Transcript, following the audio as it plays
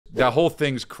That whole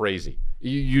thing's crazy.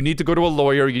 You need to go to a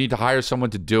lawyer. You need to hire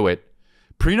someone to do it.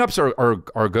 Prenups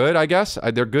are good, I guess.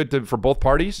 They're good for both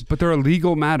parties. But they're a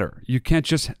legal matter. You can't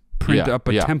just print up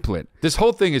a template. This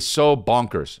whole thing is so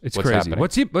bonkers. It's crazy. Happening.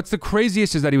 What's the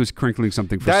craziest is that he was crinkling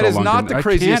something for that so is long. not the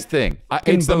craziest thing.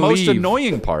 It's the most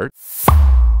annoying part.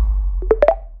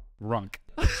 Runk.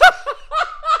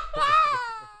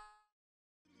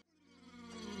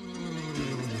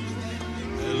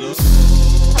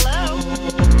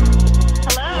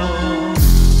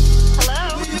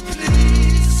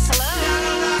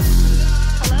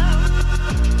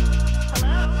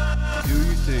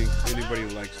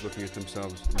 Likes looking at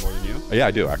themselves more than you? Yeah,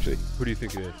 I do actually. Who do you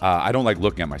think it is? I don't like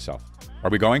looking at myself. Are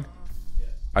we going? Yeah.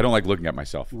 I don't like looking at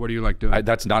myself. What do you like doing?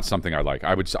 That's not something I like.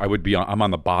 I'm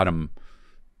on the bottom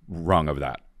rung of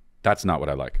that. That's not what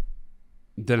I like.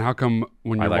 Then how come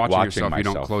when you're like watching yourself, you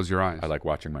don't close your eyes? I like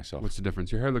watching myself. What's the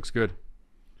difference? Your hair looks good.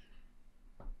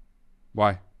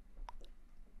 Why?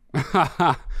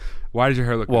 Why does your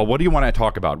hair look good? Well, what do you want to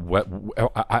talk about?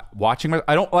 Watching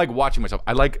I don't like watching myself.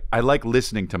 I like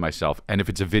listening to myself, and if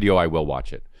it's a video, I will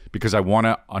watch it because I want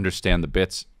to understand the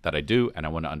bits that I do, and I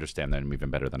want to understand them even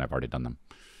better than I've already done them.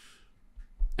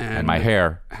 And my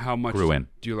hair grew in.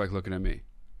 Do you like looking at me?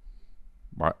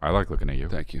 I like looking at you.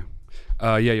 Thank you.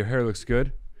 Yeah, your hair looks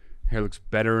good. Hair looks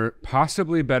better,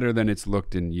 possibly better than it's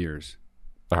looked in years.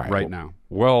 All right, now.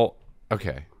 Well,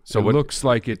 okay. So it looks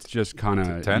like it's just kind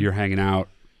of you're hanging out.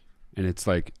 And it's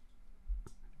like,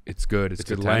 it's good. It's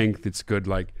good length. It's good.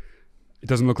 Like, it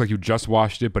doesn't look like you just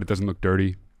washed it, but it doesn't look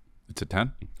dirty. It's a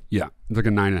 10? Yeah. It's like a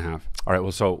 9.5. All right.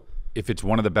 Well, so if it's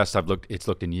one of the best it's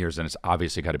looked in years, then it's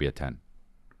obviously got to be a 10.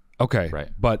 Okay. Right.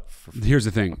 But here's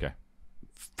the thing. Okay.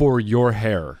 For your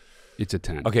hair, it's a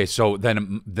 10. Okay. So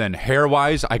then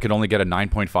hair-wise, I could only get a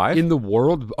 9.5? In the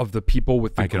world of the people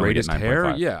with the greatest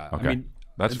hair, yeah. Okay. I mean,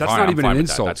 that's not even an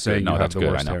insult saying you have the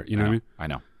worst hair. You know what I mean? I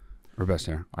know. Or best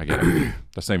hair. I get it.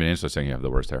 That's not even insult saying you have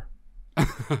the worst hair.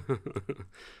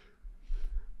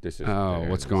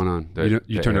 What's going on?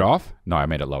 You turned it off? No, I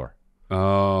made it lower.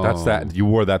 Oh. That's that. You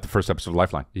wore that the first episode of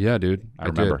Lifeline. Yeah, dude. I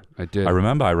remember. I did. I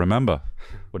remember.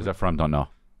 What is that from? Don't know.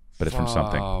 But it's from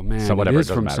something. Oh, man. So whatever, it is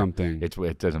doesn't from matter. something.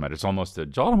 It doesn't matter. It's almost a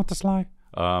Jordan with the sly.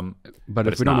 But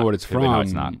if we don't know what it's from,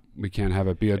 it's not. We can't have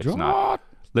it be a Jordan.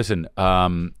 Listen,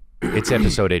 it's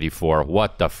episode 84.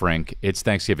 What the frink? It's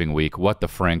Thanksgiving week. What the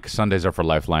frink? Sundays are for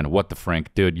Lifeline. What the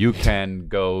frink? Dude, you can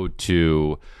go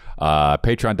to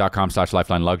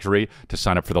patreon.com/Lifeline Luxury to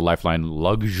sign up for the Lifeline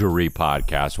Luxury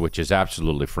podcast, which is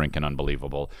absolutely freaking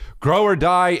unbelievable. Grow or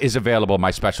Die is available.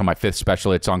 My fifth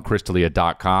special. It's on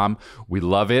crystalia.com. We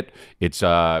love it. It's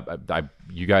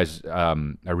you guys,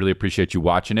 I really appreciate you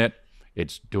watching it.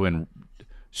 It's doing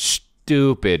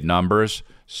stupid numbers.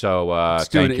 So it's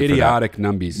doing idiotic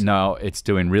numbies. No, it's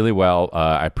doing really well.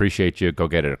 I appreciate you. Go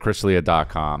get it at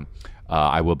crystalia.com.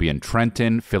 I will be in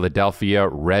Trenton, Philadelphia,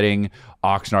 Reading,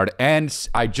 Oxnard, and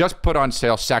I just put on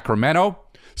sale Sacramento.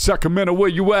 Sacramento, where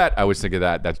you at? I always think of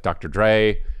that. That's Dr.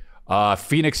 Dre.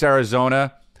 Phoenix,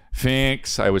 Arizona.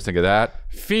 Phoenix. I always think of that.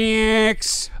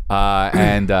 Phoenix.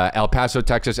 And El Paso,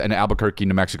 Texas, and Albuquerque,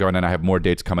 New Mexico. And then I have more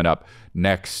dates coming up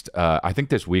next. I think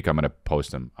this week I'm going to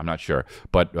post them. I'm not sure.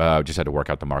 But just had to work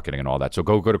out the marketing and all that. So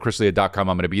go to crystalia.com.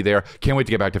 I'm going to be there. Can't wait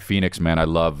to get back to Phoenix, man. I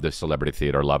love the celebrity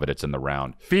theater. Love it. It's in the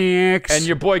round. Phoenix. And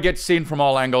your boy gets seen from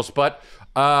all angles. But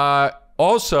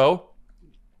also,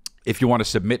 if you want to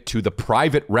submit to The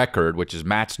Private Record, which is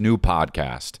Matt's new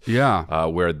podcast. Yeah.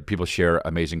 Where people share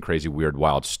amazing, crazy, weird,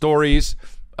 wild stories.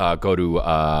 Go to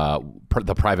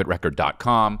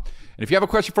theprivaterecord.com. And if you have a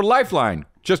question for Lifeline,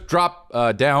 just drop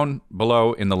down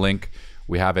below in the link.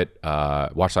 We have it,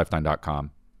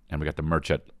 watchlifeline.com. And we got the merch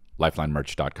at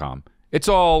lifelinemerch.com. It's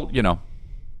all,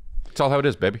 it's all how it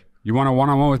is, baby. You want a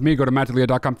one-on-one with me? Go to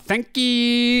mattalia.com. Thank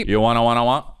you. You want a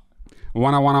one-on-one?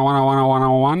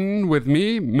 One with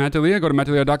me, Matt D'Elia. Go to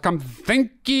mattalia.com.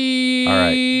 Thank you. All right.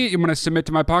 You want to submit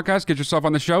to my podcast? Get yourself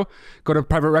on the show? Go to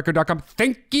privaterecord.com.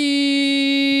 Thank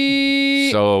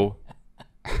you. So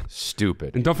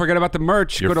stupid. And don't forget about the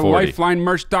merch. You're Go to 40.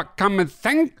 lifelinemerch.com and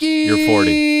thank you. You're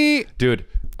 40. Dude.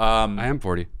 I am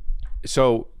 40.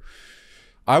 So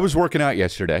I was working out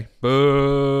yesterday.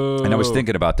 Boo. And I was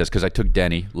thinking about this because I took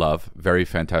Denny Love, very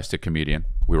fantastic comedian.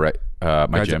 We were at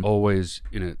my gym. Always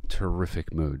in a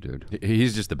terrific mood, dude.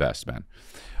 He's just the best, man.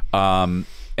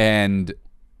 And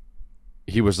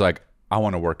he was like, I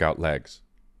want to work out legs.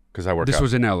 Because I work out. This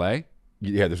was in L.A.?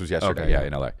 Yeah, this was yesterday. Okay, yeah,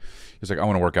 in LA. He was like, I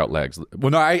want to work out legs.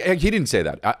 Well, no, he didn't say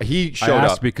that. He showed I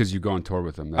asked up because you go on tour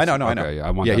with him. I know. Yeah,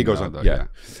 I want he them goes to on. know, Yeah.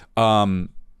 yeah.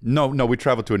 No, we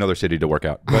traveled to another city to work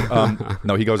out. But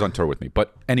no, he goes on tour with me.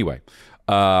 But anyway,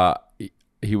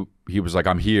 he was like,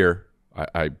 I'm here.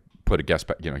 I put a guest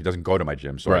pass. You know, he doesn't go to my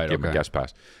gym, so I give him a guest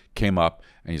pass. Came up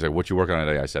and he's like, what you working on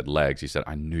today? I said legs. He said,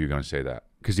 I knew you were going to say that.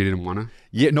 Because you didn't want to?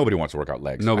 Yeah, nobody wants to work out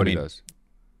legs. Nobody does.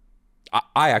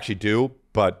 I actually do,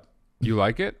 but you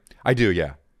like it? I do.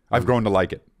 Yeah, I've grown to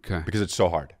like it. Okay. Because it's so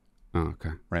hard. Oh,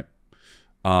 okay. Right.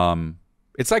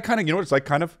 It's like kind of, you know what it's like,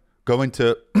 kind of going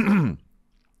to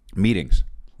meetings,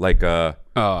 like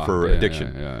for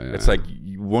addiction. Yeah, it's like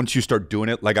once you start doing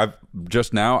it, like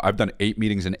I've done 8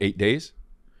 meetings in 8 days.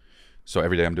 So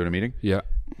every day I'm doing a meeting. Yeah.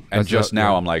 And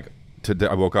now I'm like, today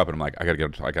I woke up and I'm like, I gotta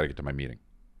get to my meeting.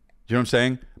 You know what I'm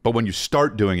saying? But when you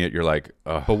start doing it, you're like,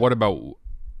 ugh. But what about,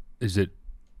 is it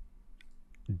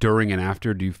during and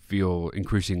after? Do you feel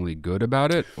increasingly good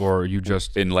about it, or you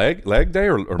just in leg day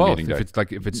or both, meeting day?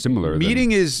 If it's similar,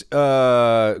 meeting is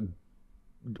well,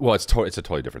 it's a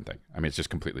totally different thing. I mean, it's just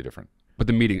completely different. But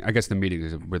I guess the meeting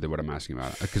is really what I'm asking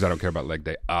about, because I don't care about leg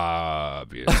day,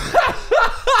 obviously.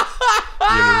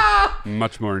 You know,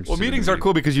 much more interesting. Well, meetings are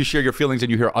cool because you share your feelings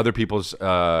and you hear other people's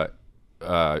what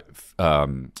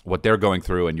they're going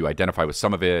through, and you identify with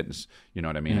some of it. You know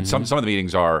what I mean? Mm-hmm. And some of the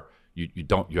meetings are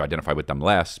you identify with them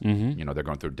less. Mm-hmm. You know, they're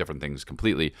going through different things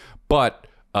completely. But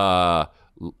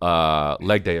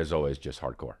leg day is always just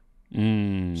hardcore.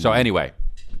 So anyway,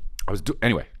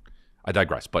 I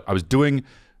digress. But I was doing.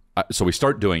 So we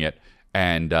start doing it,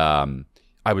 and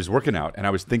I was working out, and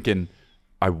I was thinking,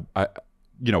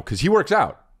 you know, because he works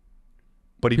out,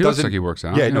 but he doesn't. Looks like he works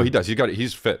out. Yeah, no, he does.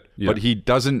 He's fit, but he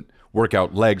doesn't work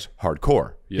out legs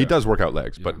hardcore. Yeah. He does work out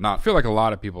legs, but not. I feel like a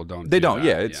lot of people don't. They don't.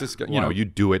 Yeah, it's just you know, you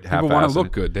do it half-assed. People want to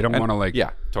look good. They don't want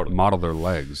to totally model their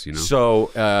legs. You know.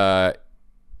 So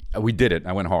we did it.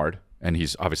 I went hard, and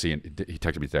he's obviously he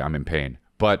texted me today. I'm in pain,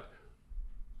 but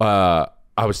I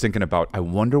was thinking about. I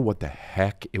wonder what the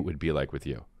heck it would be like with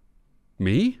you.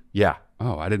 Me? Yeah.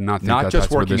 Oh, I did not think not that's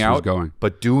just where working this out, was going.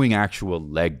 but doing actual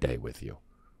leg day with you.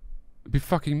 It'd be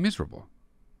fucking miserable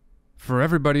for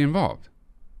everybody involved.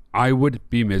 I would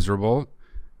be miserable,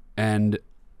 and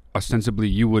ostensibly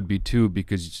you would be too,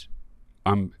 because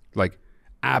I'm like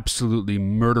absolutely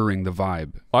murdering the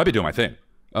vibe. Oh, I'd be doing my thing.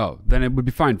 Oh, then it would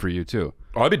be fine for you too.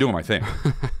 Oh, I'd be doing my thing.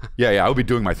 Yeah, I would be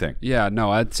doing my thing. Yeah,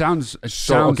 no, it sounds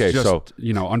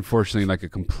you know, unfortunately, like a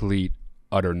complete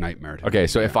utter nightmare. Okay,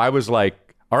 so if I was like,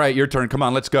 all right, your turn, come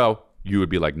on, let's go, you would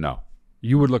be like, no.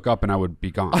 You would look up and I would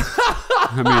be gone.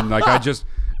 I mean, like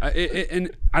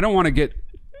and I don't want it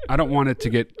to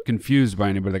get confused by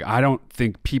anybody. Like, I don't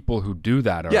think people who do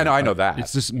that are. Yeah, no, I know that.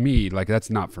 It's just me. Like, that's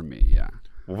not for me. Yeah.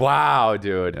 Wow,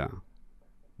 dude. Yeah.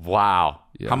 Wow.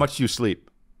 Yeah. How much do you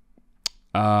sleep?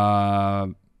 I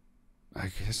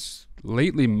guess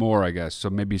lately more, I guess. So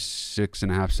maybe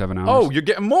 6.5, 7 hours. Oh, you're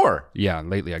getting more. Yeah,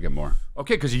 lately I get more.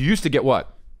 Okay, because you used to get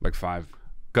what? Like 5.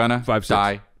 Gonna 5, 6.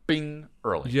 Die. Bing.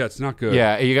 Early. Yeah, it's not good.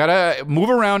 Yeah, you gotta move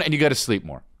around and you gotta sleep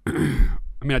more.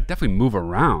 I mean, I definitely move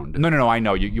around. No, I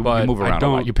know you move around a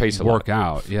lot. You pace a lot. Work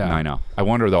out. Yeah, no, I know. I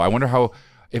wonder though. I wonder how.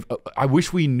 If I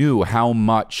wish we knew how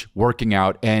much working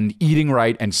out and eating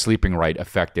right and sleeping right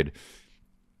affected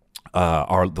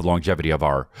the longevity of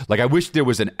our. Like, I wish there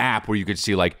was an app where you could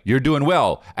see, like, you're doing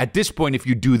well. At this point, if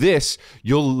you do this,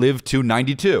 you'll live to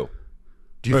 92.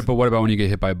 But what about when you get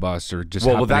hit by a bus or just?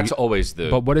 Well, that's always the.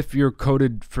 But what if you're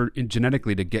coded for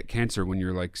genetically to get cancer when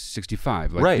you're like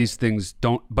 65? Like, right. These things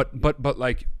don't. But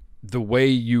like the way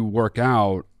you work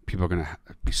out, people are gonna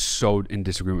be so in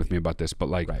disagreement with me about this. But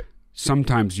like, right.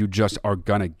 Sometimes you just are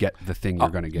gonna get the thing you're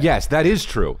gonna get. Yes, that is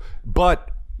true. But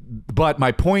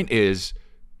my point is,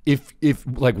 if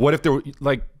like, what if there were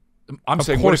like, I'm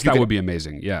saying, what if that would be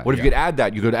amazing. Yeah. What if you could add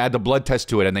that? You could add the blood test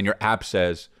to it, and then your app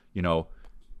says, you know,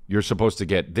 you're supposed to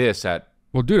get this at.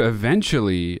 Well, dude,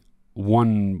 eventually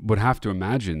one would have to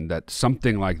imagine that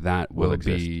something like that will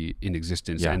be in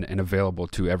existence and available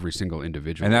to every single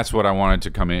individual. And that's what I wanted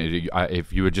to come in.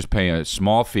 If you would just pay a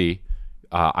small fee,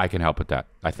 I can help with that.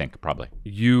 I think probably.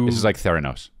 This is like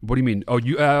Theranos. What do you mean? Oh,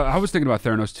 I was thinking about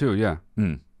Theranos too. Yeah.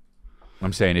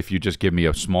 I'm saying if you just give me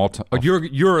a small.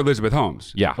 You're Elizabeth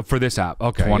Holmes. Yeah. For this app.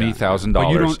 Okay.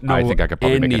 $20,000. You don't know I think I could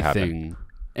probably make it happen.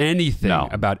 Anything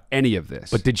about any of this.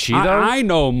 But did she though? I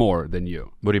know more than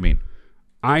you. What do you mean?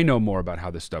 I know more about how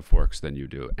this stuff works than you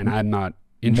do, and I'm not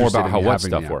interested more about in how what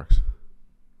stuff works.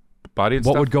 Body and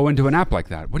what stuff? would go into an app like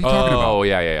that? What are you talking about? Oh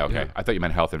yeah. Okay, I thought you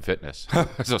meant health and fitness. So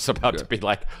I was about to be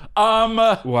like,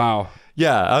 wow.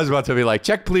 Yeah, I was about to be like,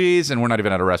 check please, and we're not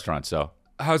even at a restaurant, so.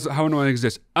 How annoying is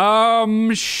this?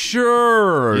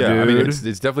 Sure, yeah, dude. I mean, it's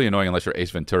definitely annoying unless you're Ace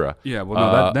Ventura. Yeah, well,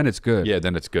 no, then it's good. Yeah,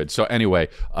 then it's good. So anyway,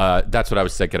 that's what I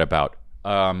was thinking about.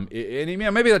 And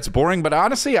maybe that's boring, but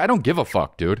honestly, I don't give a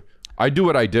fuck, dude. I do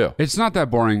what I do. It's not that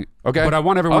boring. Okay. But I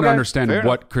want everyone to Okay. understand Fair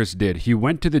what Chris did. He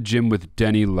went to the gym with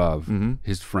Denny Love,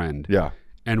 his friend. Yeah.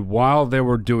 And while they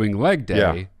were doing leg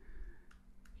day,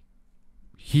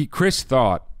 Chris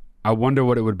thought, I wonder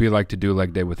what it would be like to do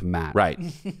leg day with Matt. Right.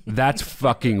 That's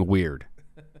fucking weird.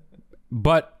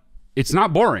 But it's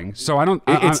not boring. So I don't.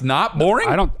 It's not boring?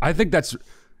 I think that's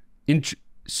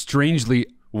strangely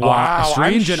Wow,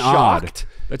 strange I'm and shocked.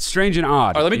 odd. That's strange and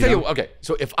odd. All right, let me tell you. Okay,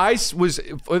 so if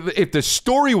if the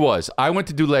story was I went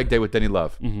to do leg day with Denny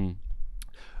Love, and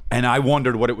I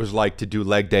wondered what it was like to do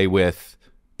leg day with,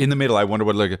 in the middle, I wonder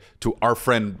what like to our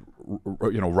friend,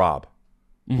 Rob.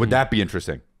 Would that be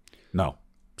interesting? No.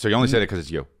 So you only said it because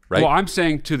it's you, right? Well, I'm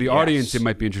saying to the audience, it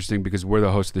might be interesting because we're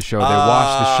the host of the show. They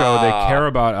watch the show. They care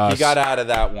about us. He got out of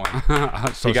that one.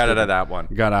 He got out of that one.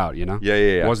 Got out,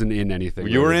 Yeah. Wasn't in anything.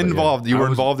 You were really, but involved. yeah. You were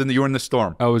involved you were in the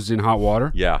storm. I was in hot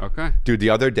water? Yeah. Okay. Dude, the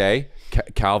other day,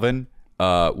 Calvin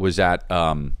was at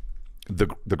the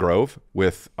Grove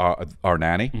with our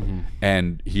nanny,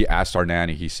 and he asked our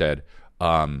nanny, he said,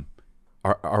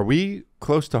 are we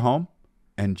close to home?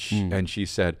 And she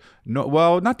said, no,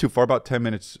 well, not too far, about 10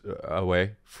 minutes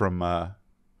away from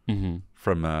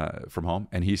home.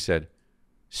 And he said,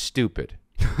 stupid.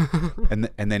 and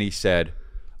then he said,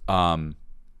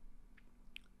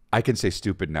 I can say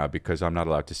stupid now because I'm not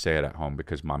allowed to say it at home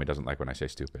because mommy doesn't like when I say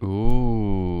stupid.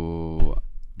 Ooh.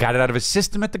 Got it out of his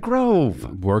system at the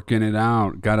Grove. Working it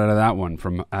out. Got out of that one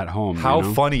from at home.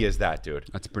 How funny is that, dude?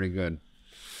 That's pretty good.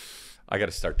 I got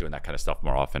to start doing that kind of stuff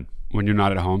more often. When you're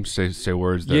not at home, say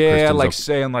words that Yeah, Kristen's like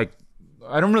saying like,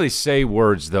 I don't really say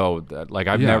words though. That like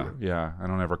I've Yeah. never, I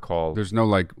don't ever call. There's no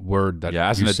like word that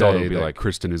as you an adult, it say would be that like-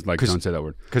 Kristen is like, don't say that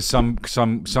word. Because some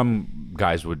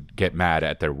guys would get mad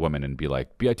at their woman and be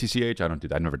like, bitch. I don't do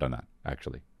that. I've never done that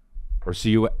actually. Or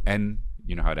cun.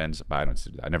 You know how it ends. But I don't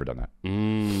do that. I've never done that.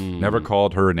 Never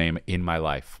called her a name in my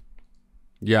life.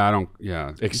 Yeah, I don't.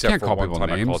 Yeah, Except you can't for call one people time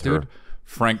names, I called dude. her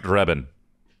Frank Drebin.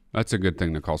 That's a good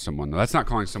thing to call someone. That's not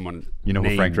calling someone. You know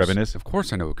who Frank names. Drebin is? Of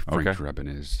course, I know who Frank Okay.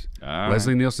 Drebin is. All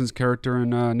Leslie Nielsen's character in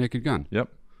Naked Gun. Yep.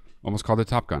 Almost called it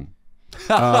Top Gun.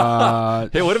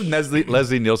 Hey, what if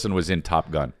Leslie Nielsen was in Top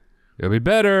Gun? It'll be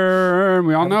better.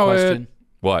 We all know question. it.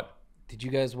 What? Did you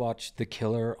guys watch The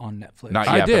Killer on Netflix? Not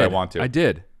I yet, did. but I want to. I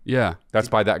did. Yeah. That's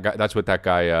by that guy. That's with that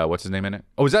guy. What's his name in it?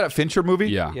 Oh, is that a Fincher movie?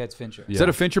 Yeah. Yeah, it's Fincher. Is that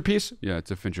a Fincher piece? Yeah, it's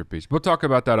a Fincher piece. We'll talk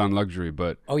about that on Luxury,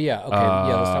 but Oh, yeah. Okay.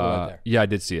 Yeah, let's talk about that there. yeah, I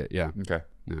did see it. Yeah. Okay.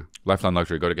 Yeah. Lifeline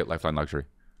Luxury. Go to get Lifeline Luxury.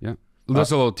 Yeah.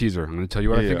 That's a little teaser. I'm going to tell you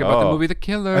what I think about the movie The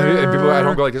Killer. And people at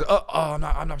home go like this. Oh, I'm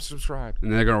not subscribed.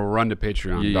 And they're going to run to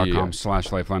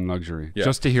patreon.com/lifeline luxury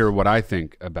just to hear what I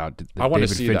think about the I want to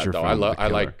David see Fincher that though. film, The I Killer.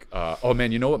 like. Oh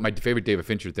man, you know what? My favorite David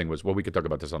Fincher thing was. Well, we could talk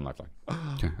about this on Lifeline.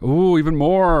 Okay. Ooh, even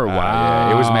more. Wow.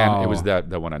 Yeah, it was that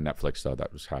one on Netflix though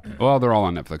that was happening. Well, they're all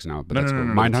on Netflix now, but that's cool.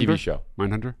 no, Mindhunter? TV show.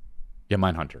 Mindhunter? Yeah,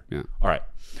 Mindhunter. Yeah. All right.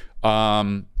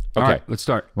 Okay. All right, let's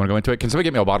start. Want to go into it? Can somebody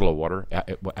get me a bottle of water?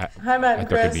 Hi, Matt and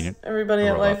their Chris. convenient? Everybody Or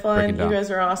at about Lifeline. breaking You down.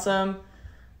 guys are awesome.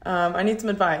 I need some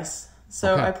advice.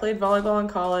 So Okay. I played volleyball in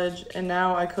college, and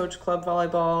now I coach club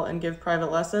volleyball and give private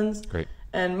lessons. Great.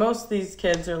 And most of these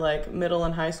kids are like middle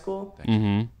and high school.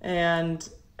 Mm-hmm. And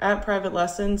at private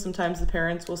lessons, sometimes the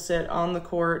parents will sit on the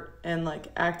court and like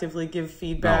actively give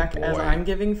feedback as boy. I'm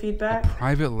giving feedback.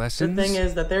 Private The lessons? thing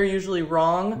is that they're usually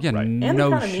wrong. yeah, And they're no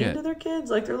kind of mean shit. to their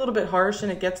kids. Like, they're a little bit harsh,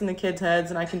 and it gets in the kids'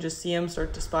 heads, and I can just see them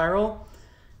start to spiral.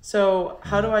 So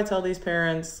how do I tell these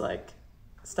parents, like,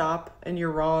 stop, and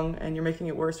you're wrong, and you're making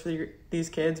it worse for these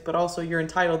kids, but also you're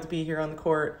entitled to be here on the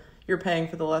court. You're paying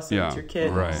for the lessons. Yeah, Your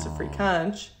kid right. is a free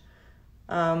cunch.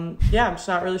 I'm just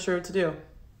not really sure what to do.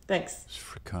 Thanks.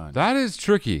 That is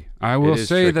tricky. I will is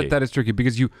say tricky. that is tricky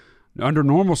because under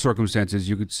normal circumstances,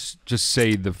 you could just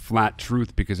say the flat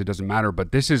truth because it doesn't matter.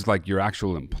 But this is like your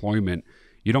actual employment.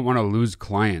 You don't want to lose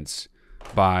clients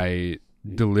by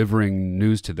delivering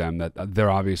news to them that they're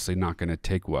obviously not going to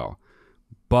take well.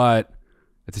 But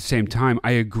at the same time,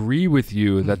 I agree with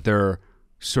you that they're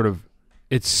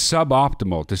it's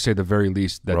suboptimal to say the very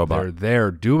least that they're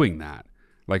there doing that,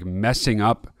 like messing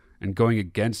up and going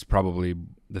against probably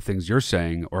the things you're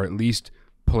saying, or at least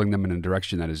pulling them in a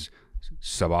direction that is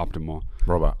suboptimal.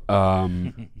 Robot.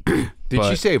 Did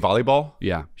she say volleyball?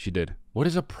 Yeah, she did. What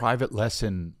is a private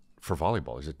lesson for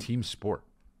volleyball? Is it a team sport?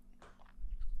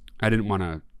 I didn't want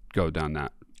to go down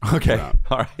that. Okay. route.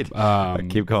 All right.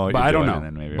 Keep going. But I don't Doing it, know. and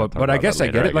then maybe we'll talk But I about guess that I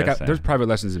get later, it. Like guess. there's private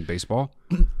lessons in baseball.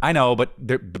 I know, but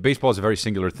baseball is a very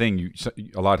singular thing.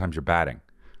 A lot of times you're batting.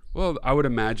 Well, I would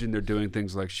imagine they're doing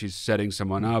things like she's setting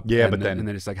someone up. Yeah, and but then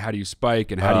then- it's like, how do you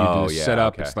spike and how do you do the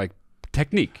setup? okay. It's like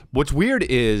technique. What's weird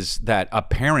is that a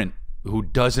parent who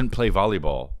doesn't play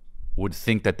volleyball would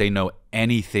think that they know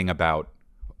anything about.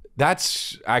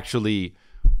 That's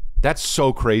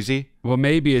so crazy. Well,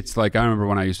 maybe it's like, I remember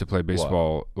when I used to play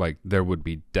baseball, like there would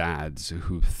be dads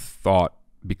who thought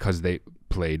because they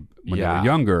played when they were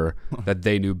younger that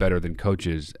they knew better than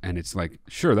coaches. And it's like,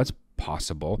 sure, that's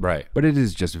possible. Right. But it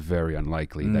is just very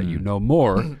unlikely that you know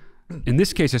more, in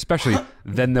this case especially,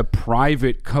 than the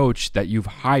private coach that you've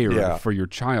hired for your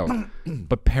child.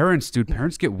 But parents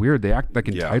get weird. They act like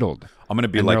entitled. I'm going to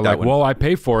be and like they're that like, well, I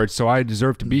pay for it, so I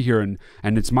deserve to be here, and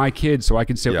it's my kid, so I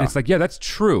can say. It's like, yeah, that's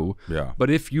true. Yeah. But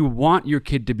if you want your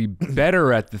kid to be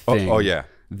better at the thing,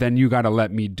 then you got to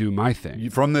let me do my thing.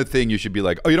 From the thing, you should be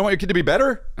like, oh, you don't want your kid to be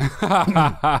better?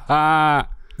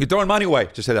 You're throwing money away.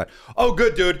 Just say that. Oh,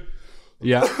 good, dude.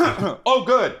 Yeah. Oh,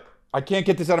 good. I can't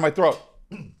get this out of my throat.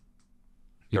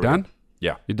 You done?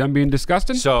 Yeah. You done being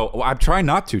disgusting? So I'm trying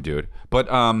not to, dude. But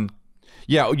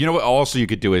yeah, you know what? Also, you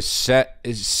could do is set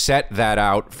that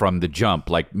out from the jump,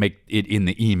 like make it in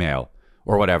the email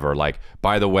or whatever. Like,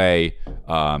 by the way,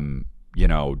 you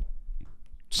know,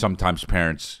 sometimes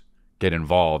parents get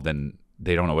involved and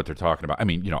they don't know what they're talking about. I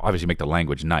mean, you know, obviously make the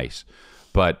language nice,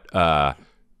 but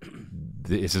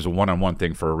this is a one-on-one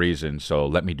thing for a reason. So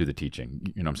let me do the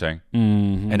teaching. You know what I'm saying?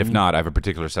 Mm-hmm. And if not, I have a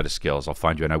particular set of skills. I'll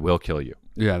find you and I will kill you.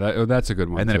 Yeah, that's a good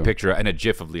one. And then a picture and a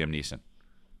GIF of Liam Neeson.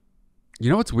 You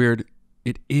know what's weird?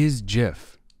 It is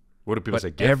GIF. What do people say?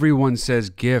 GIF? Everyone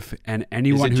says GIF, and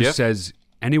anyone who says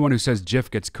GIF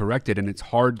gets corrected, and it's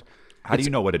hard. How do you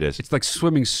know what it is? It's like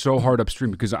swimming so hard upstream,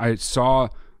 because I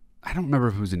don't remember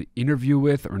if it was an interview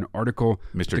with or an article.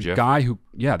 Mr. The GIF?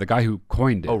 the guy who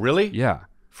coined it. Oh, really? Yeah.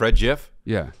 Fred GIF?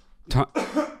 Yeah.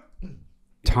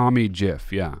 Tommy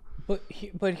GIF, yeah. But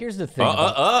here's the thing.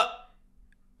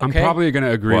 I'm probably going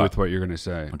to agree with what you're going to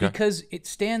say. Okay. Because it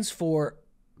stands for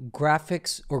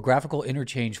graphics or graphical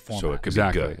interchange format. So it could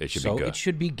Exactly. be good. It should be good. It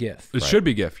should be GIF. It should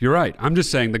be GIF. You're right. I'm just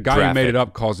saying the guy who made it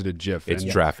up calls it a GIF. It's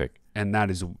traffic. And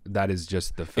that is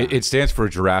just the fact. It stands for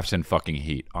giraffes in fucking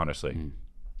heat, honestly.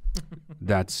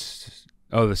 That's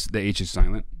the H is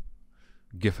silent.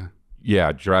 GIF.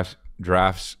 Yeah,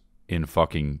 giraffes in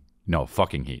fucking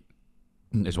heat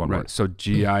is one word. So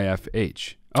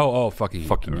GIFH. Oh, fucking heat.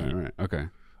 Fucking heat. Right. Okay.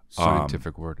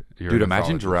 Scientific word. Dude,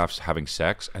 imagine giraffes having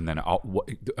sex, and then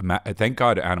thank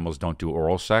God animals don't do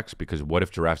oral sex, because what if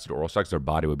giraffes did oral sex? Their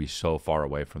body would be so far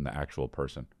away from the actual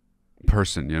person.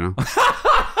 You know?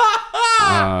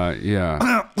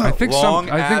 Yeah. I think long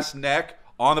ass neck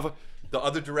on the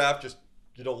other giraffe just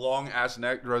did a long ass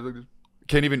neck.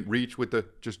 Can't even reach with the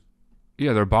just.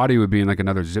 Yeah, their body would be in like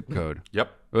another zip code. Yep.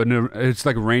 It's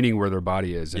like raining where their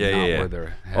body is, and not where their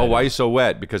head. Oh, why are you so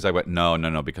wet? Because I went.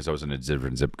 No, because I was in a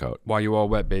different zip code. Why you all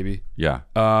wet, baby? Yeah.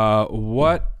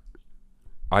 What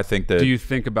I think that. do you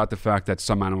think about the fact that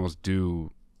some animals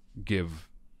do give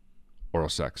oral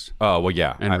sex? Oh, well,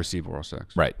 yeah. And receive oral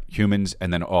sex. Right. Humans,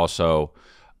 and then also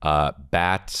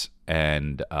bats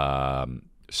and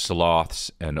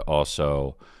sloths, and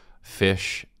also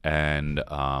fish and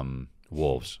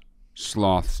wolves.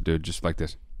 Sloths, dude, just like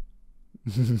this.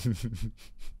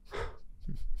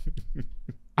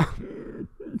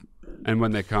 And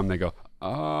when they come, they go,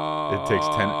 oh. It takes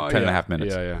 10 and a half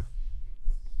minutes. Yeah.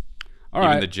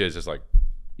 Even the jizz is like.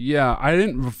 Yeah, I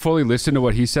didn't fully listen to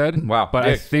what he said. Wow. But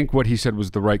I think what he said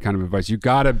was the right kind of advice. You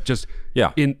gotta just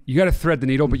you gotta thread the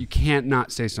needle, but you can't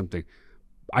not say something.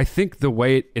 I think the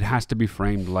way it has to be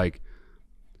framed, like,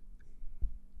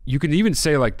 you can even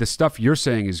say like, the stuff you're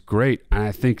saying is great, and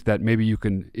I think that maybe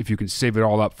if you can save it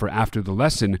all up for after the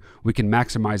lesson, we can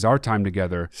maximize our time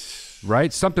together,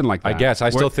 right? Something like that. I guess I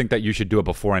still think that you should do it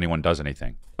before anyone does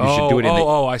anything. You should do it in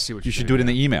I see what you should do it in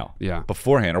the email,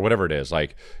 beforehand or whatever it is.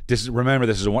 Like, remember,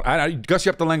 this is a one. I guess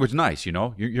you up the language nice. You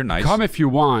know, you're nice. Come if you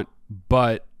want,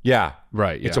 but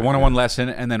right. It's a one-on-one lesson,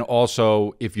 and then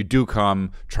also if you do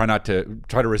come, try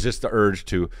to resist the urge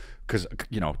to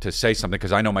say something,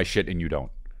 because I know my shit and you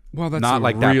don't. Well, that's not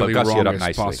like that, but gussy it up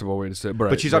nicely. Possible way to say it.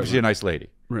 But she's obviously a nice lady.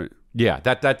 Right. Yeah,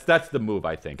 that's the move,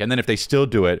 I think. And then if they still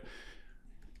do it,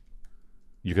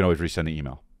 you can always resend the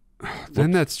email.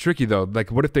 Then that's tricky though.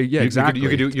 Like, what if they? Yeah, exactly.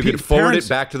 You could forward it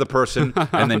back to the person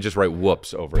and then just write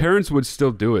 "whoops" over it. Parents would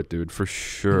still do it, dude, for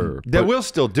sure. They will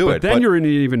still do it. But then you're in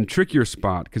an even trickier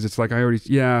spot, because it's like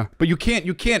But you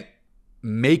can't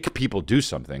make people do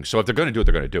something. So if they're going to do it,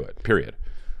 they're going to do it. Period.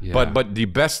 Yeah. But the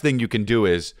best thing you can do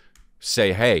is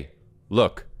say, hey,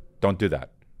 look, don't do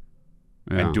that.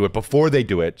 And do it before they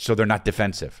do it, so they're not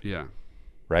defensive. Yeah.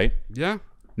 Right? Yeah.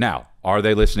 Now, are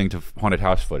they listening to haunted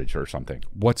house footage or something?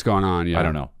 What's going on? Yeah. I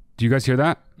don't know. Do you guys hear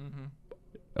that? Mm-hmm.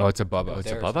 Oh, it's above us. Oh,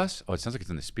 it's above us? Oh, it sounds like it's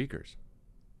in the speakers.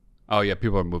 Oh, yeah.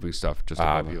 People are moving stuff just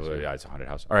above us. Yeah, it's a haunted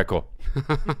house. All right, cool.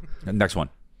 Next one.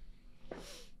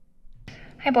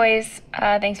 Hi, boys.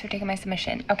 Thanks for taking my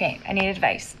submission. Okay, I need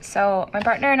advice. So my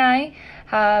partner and I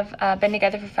have been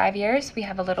together for 5 years. We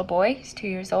have a little boy. He's 2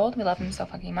 years old. We love him so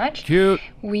fucking much. Cute.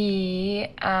 We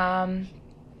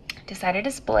decided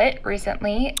to split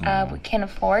recently. We can't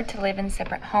afford to live in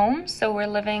separate homes, so we're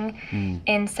living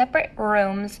in separate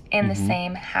rooms in the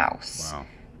same house. Wow.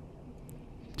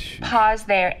 Pause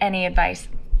there. Any advice?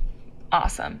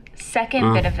 Awesome.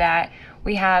 Second bit of that,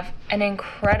 we have an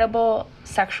incredible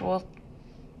sexual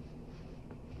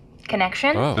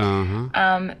connection.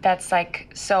 That's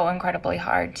like so incredibly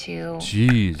hard to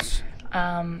Jeez.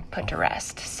 put to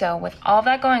rest. So with all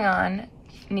that going on,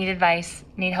 need advice,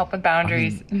 need help with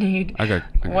boundaries,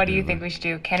 what do you think we should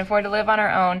do? Can't afford to live on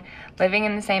our own, living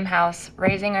in the same house,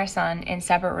 raising our son in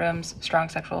separate rooms, strong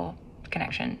sexual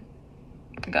connection.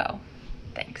 Go.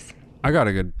 Thanks. I got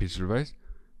a good piece of advice.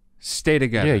 Stay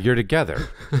together. Yeah, you're together.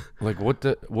 Like, what's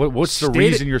the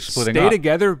reason you're splitting up? Stay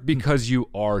together because you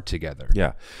are together.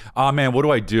 Yeah. Oh man, what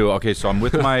do I do? Okay, so I'm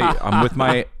with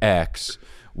my ex.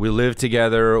 We live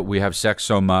together. We have sex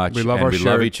so much. We love and our we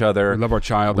share. love each other. We love our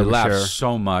child. We that laugh share.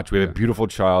 so much. We have a beautiful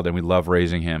child, and we love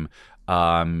raising him.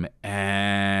 And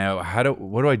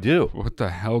what do I do? What the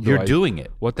hell do You're doing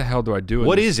it. What the hell do I do?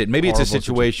 What is it? Maybe it's a horrible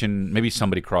situation. Maybe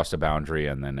somebody crossed a boundary,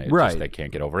 and then they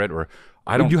can't get over it, or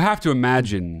I don't. You have to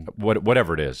imagine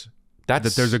Whatever it is. that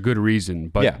there's a good reason,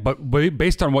 but Yeah. but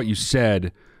based on what you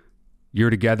said,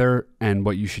 you're together, and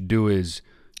what you should do is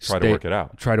Try to work it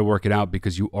out. Try to work it out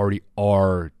because you already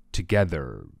are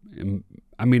together.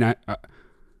 I mean,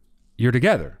 you're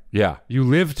together. Yeah. You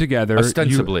live together.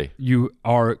 Ostensibly. You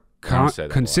are Don't say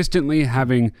that consistently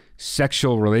having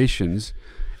sexual relations,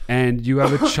 and you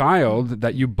have a child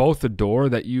that you both adore,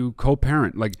 that you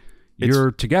co-parent. Like,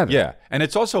 you're together. Yeah. And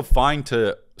it's also fine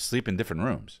to sleep in different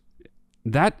rooms.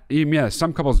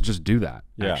 Some couples just do that.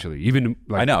 Yeah. Actually, even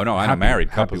like I know married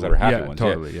couples that are happy ones.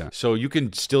 Totally, yeah. So you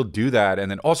can still do that, and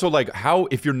then also like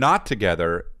if you're not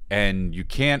together and you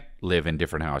can't live in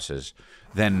different houses,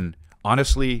 then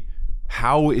honestly,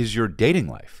 how is your dating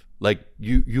life? Like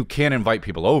you can't invite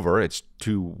people over.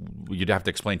 You'd have to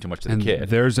explain too much to the kid.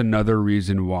 There's another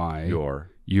reason why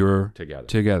you're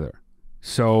together.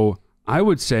 So I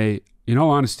would say, in all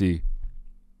honesty,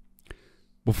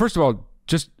 well, first of all,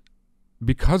 just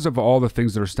because of all the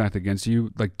things that are stacked against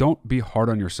you, like, don't be hard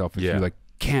on yourself if you like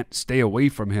can't stay away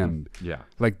from him. Yeah.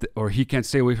 Like, or he can't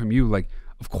stay away from you. Like,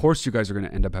 of course you guys are going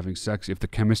to end up having sex if the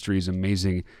chemistry is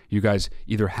amazing. You guys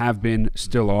either have been,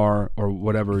 still are, or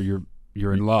whatever.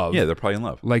 You're in love. Yeah, they're probably in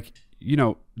love. Like,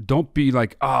 don't be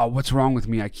like, oh, what's wrong with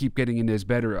me? I keep getting into his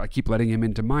bed, or I keep letting him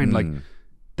into mine. Like,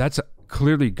 that's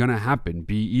clearly gonna happen.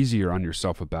 Be easier on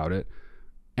yourself about it.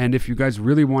 And if you guys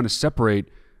really want to separate,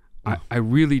 I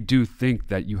really do think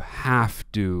that you have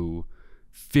to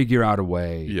figure out a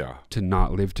way to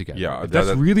not live together. Yeah, if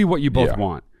that's really what you both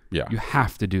want. Yeah, you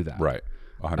have to do that. Right,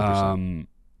 100%.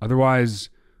 Otherwise,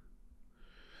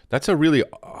 that's a really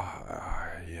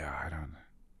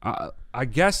I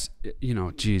guess,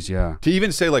 geez, yeah. To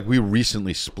even say like we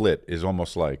recently split is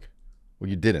almost like, well,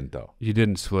 you didn't though. You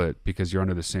didn't split because you're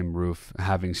under the same roof,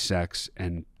 having sex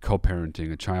and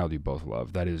co-parenting a child you both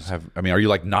love. That is. Are you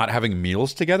like not having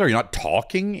meals together? Are you not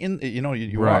talking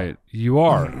you right. Are. You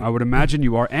are. I would imagine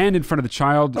you are. And in front of the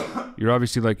child, you're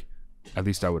obviously like, at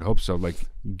least I would hope so, like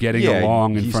getting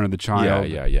along in front of the child.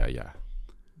 Yeah.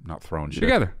 Not throwing shit. You're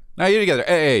together. No, you're together.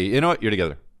 Hey, you know what? You're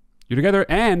together. You're together,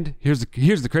 and here's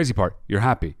the crazy part. You're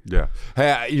happy. Yeah.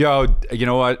 Hey, you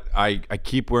know what? I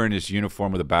keep wearing this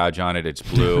uniform with a badge on it. It's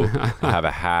blue. I have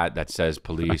a hat that says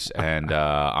police, and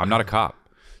I'm not a cop.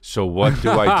 So what do?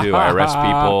 I arrest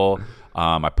people.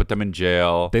 I put them in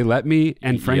jail. They let me,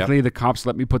 and frankly, the cops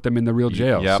let me put them in the real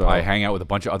jail. Yep. So. I hang out with a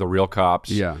bunch of other real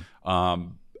cops. Yeah.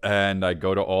 And I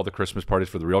go to all the Christmas parties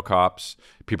for the real cops.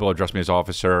 People address me as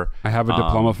officer. I have a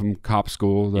diploma from cop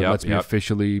school that lets me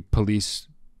officially police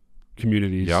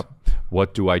communities. Yep.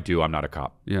 What do? I'm not a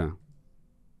cop. Yeah.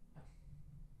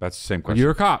 That's the same question.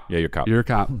 You're a cop. Yeah, you're a cop. You're a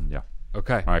cop. Yeah.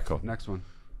 Okay. All right, cool. Next one.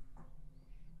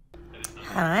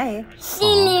 Hi.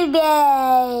 Silly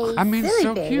babe. I mean, Silly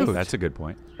so face. cute. That's a good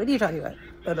point. What are you talking about?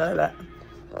 Blah, blah, blah.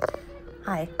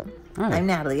 Hi. Hi. I'm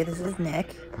Natalie. This is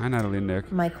Nick. Hi, Natalie and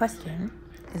Nick. My question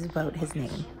is about his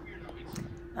name.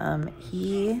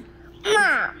 He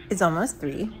is almost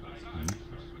 3.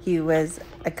 He was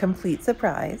a complete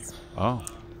surprise. Oh.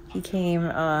 He came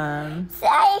Surprise.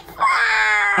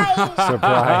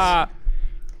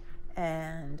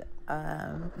 and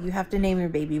you have to name your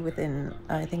baby within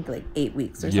I think like 8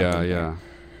 weeks or something. Yeah.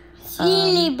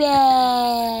 Silly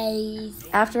babe.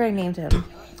 After I named him,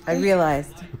 I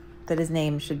realized that his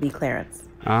name should be Clarence.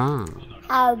 Ah.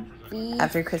 How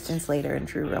after Christian Slater in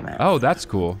True Romance. Oh, that's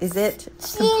cool. Is it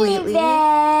completely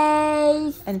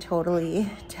and totally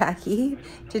tacky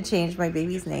to change my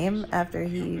baby's name after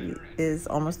he is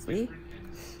almost 3?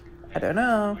 I don't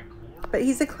know. But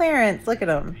he's a Clarence. Look at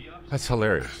him. That's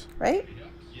hilarious. Right?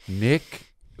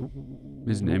 Nick.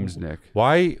 His name's Nick.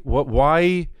 Why? What?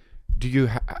 Why do you?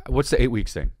 What's the 8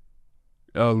 weeks thing?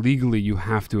 Legally, you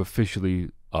have to officially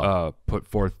put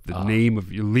forth the name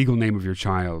of your legal name of your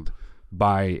child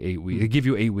by 8 weeks. They give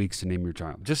you 8 weeks to name your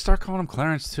child. Just start calling him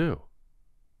Clarence too.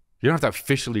 You don't have to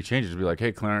officially change it to be like,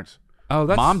 hey, Clarence. Oh,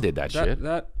 Mom did that shit.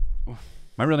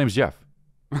 My real name is Jeff.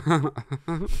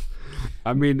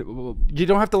 I mean, you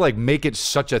don't have to like make it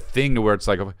such a thing to where it's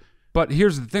like. But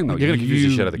here's the thing, though. You're gonna confuse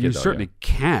the shit out of the kid. You though, certainly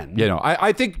can. You know,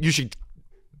 I think you should.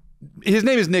 His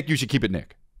name is Nick. You should keep it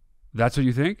Nick. That's what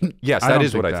you think? Yes, that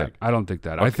is what I think. I don't think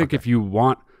that. Okay, I think if you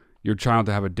want your child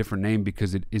to have a different name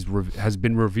because it has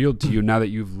been revealed to you now that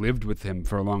you've lived with him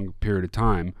for a long period of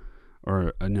time,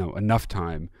 or enough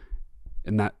time,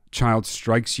 and that child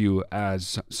strikes you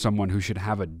as someone who should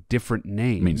have a different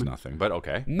name. Means nothing, but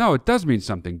okay. No, it does mean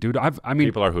something, dude. I mean,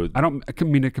 people are who. I don't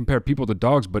mean to compare people to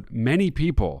dogs, but many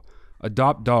people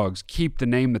adopt dogs, keep the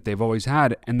name that they've always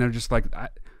had, and they're just like,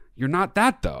 you're not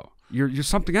that though. You're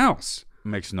something else.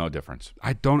 Makes no difference.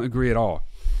 I don't agree at all.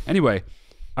 Anyway,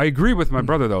 I agree with my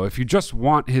brother though. If you just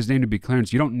want his name to be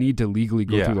Clarence, you don't need to legally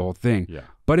go through the whole thing. Yeah.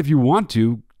 But if you want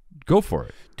to, go for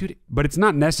it. Dude, but it's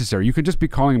not necessary. You can just be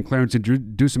calling him Clarence,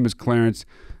 introduce him as Clarence,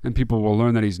 and people will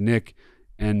learn that he's Nick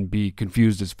and be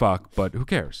confused as fuck, but who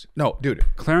cares? No, dude.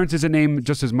 Clarence is a name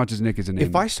just as much as Nick is a name.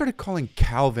 If I started calling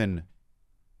Calvin,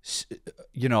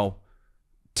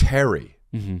 Terry,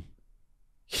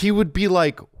 he would be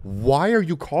like, why are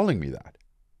you calling me that?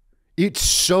 It's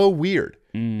so weird.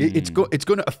 It's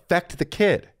going to affect the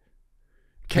kid.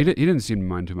 He didn't seem to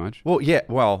mind too much. Well, yeah,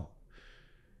 well.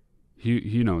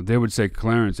 He they would say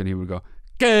Clarence and he would go,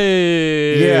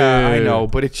 gay. Yeah, I know,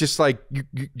 but it's just like,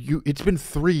 it's been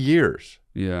 3 years.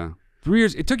 Yeah. 3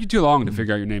 years. It took you too long to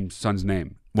figure out your son's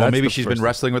name. Well, maybe she's been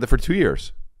wrestling with it for 2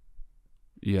 years.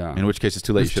 Yeah. In which case it's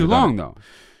too late. It's too long, though.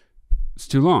 It's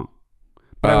too long.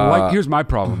 But here's my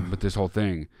problem with this whole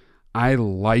thing. I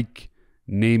like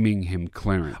naming him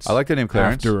Clarence. I like the name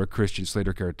Clarence. After a Christian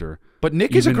Slater character. But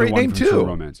Nick is a great name, too. True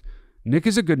Romance. Nick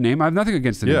is a good name. I have nothing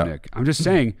against the name Nick. I'm just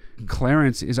saying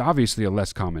Clarence is obviously a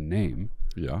less common name.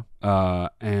 Yeah.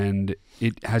 And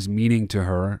it has meaning to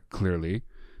her, clearly.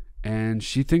 And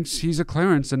she thinks he's a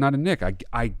Clarence and not a Nick.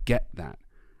 I get that.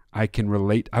 I can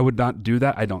relate. I would not do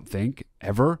that, I don't think,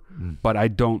 ever. But I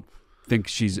don't think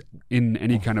she's in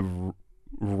any kind of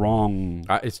wrong.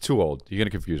 It's too old. You're going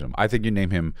to confuse him. I think you name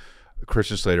him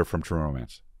Christian Slater from True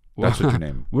Romance. That's what you name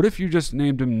him. What if you just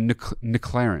named him Nick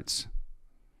Clarence?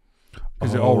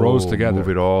 Because it all rolls together. Move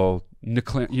it all.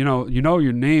 You know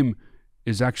your name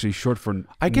is actually short for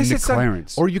I guess Nick it's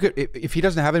Clarence. Or you could, if he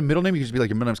doesn't have a middle name, you could just be like,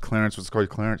 your middle name's Clarence. Let's call you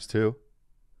Clarence too.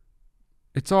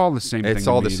 It's all the same thing. It's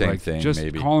all the same thing. Just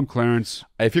maybe call him Clarence.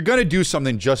 If you're gonna do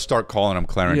something, just start calling him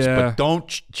Clarence. Yeah. But don't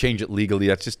change it legally.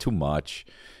 That's just too much.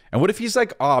 And what if he's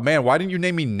like, oh man, why didn't you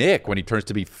name me Nick when he turns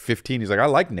to be 15? He's like, I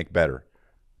like Nick better.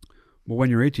 Well,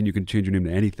 when you're 18, you can change your name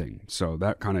to anything. So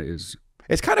that kind of is.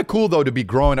 It's kind of cool though to be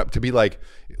growing up to be like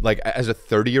as a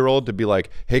 30-year-old to be like,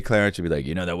 hey Clarence, to be like,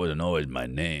 that wasn't always my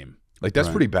name. Like that's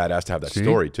pretty badass to have that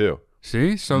story too.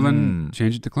 See, so then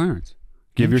change it to Clarence.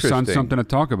 Give your son something to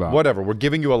talk about. Whatever. We're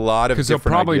giving you a lot of different ideas. Because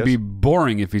he'll probably be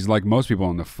boring if he's like most people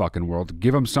in the fucking world.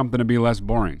 Give him something to be less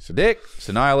boring. It's a dick. It's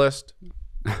a nihilist.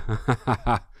 We're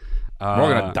all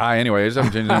gonna die anyway. Just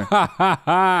haven't changed anything.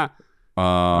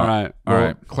 All right. All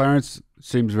right. Clarence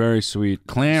seems very sweet.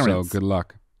 Clarence. So good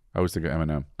luck. I always think of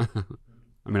Eminem.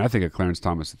 I mean, I think of Clarence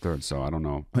Thomas III, so I don't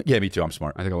know. Yeah, me too. I'm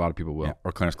smart. I think a lot of people will. Yeah.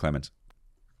 Or Clarence Clemens.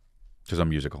 Because I'm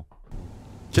musical.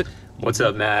 Shit. What's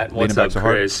up, Matt? What's up,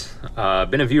 Chris?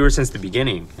 Been a viewer since the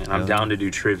beginning, and I'm down to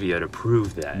do trivia to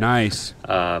prove that. Nice.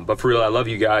 But for real, I love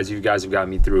you guys. You guys have gotten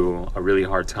me through a really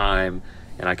hard time,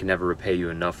 and I can never repay you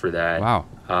enough for that. Wow.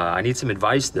 I need some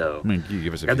advice, though. I mean, you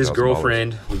give us I got this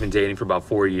girlfriend. We've been dating for about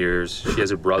 4 years. She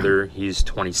has a brother. He's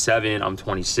 27. I'm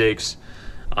 26.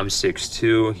 I'm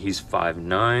 6'2". He's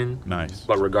 5'9". Nice.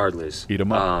 But regardless, eat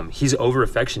him up. He's over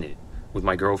affectionate with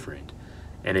my girlfriend,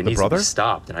 and it needs to be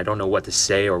stopped. And I don't know what to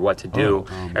say or what to do.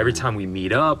 Every time we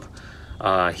meet up,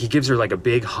 he gives her like a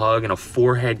big hug and a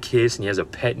forehead kiss, and he has a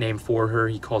pet name for her.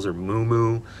 He calls her Moo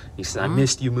Moo. He says, "I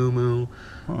missed you, Moo Moo."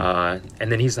 And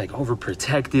then he's like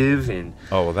overprotective, and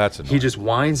that's annoying. he just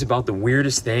whines about the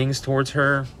weirdest things towards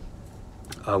her.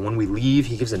 When we leave,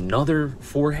 he gives another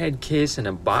forehead kiss and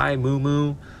a bye, Moo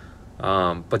Moo.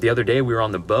 But the other day we were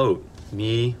on the boat,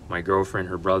 me, my girlfriend,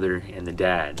 her brother, and the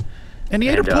dad. And he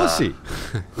ate her pussy.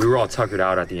 We were all tuckered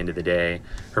out at the end of the day.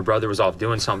 Her brother was off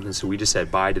doing something, so we just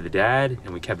said bye to the dad,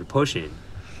 and we kept it pushing.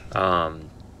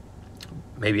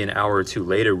 Maybe an hour or two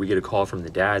later, we get a call from the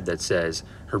dad that says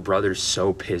her brother's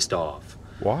so pissed off.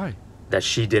 Why? That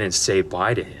she didn't say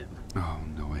bye to him. Oh,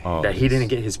 no way. That he didn't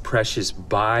get his precious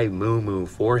bye moo-moo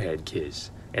forehead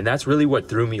kiss. And that's really what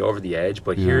threw me over the edge,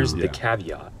 but here's the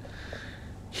caveat.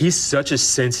 He's such a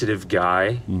sensitive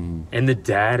guy, and the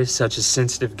dad is such a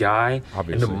sensitive guy,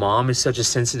 and the mom is such a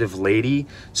sensitive lady,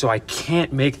 so I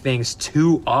can't make things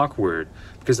too awkward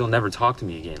because they'll never talk to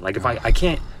me again. Like, if I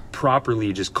can't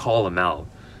properly just call him out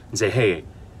and say, hey,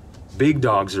 big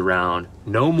dog's around,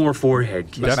 no more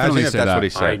forehead kisses. Definitely say that's what he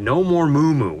said. All right, no more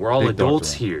moo-moo. We're all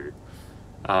adults here.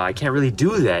 I can't really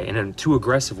do that in a too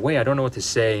aggressive way. I don't know what to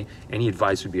say. Any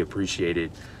advice would be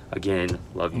appreciated. Again,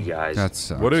 love you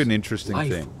guys. What an interesting Life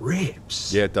thing.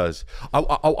 rips. Yeah, it does. I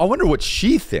wonder what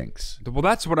she thinks. Well,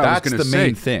 that's what I was going to say. That's the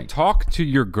main thing. Talk to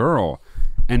your girl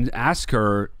and ask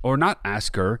her, or not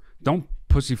ask her. Don't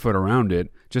pussyfoot around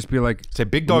it. Just be like, say,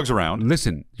 big dog's around.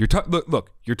 Listen,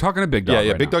 look, you're talking to Big Dog.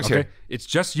 Yeah, right Big Dog's now, okay? here. It's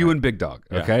just you and Big Dog.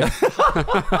 Okay.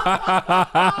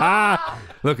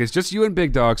 Look, it's just you and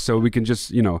Big Dog, so we can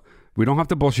just, we don't have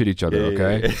to bullshit each other.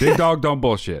 Okay. Yeah. Big Dog don't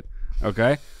bullshit.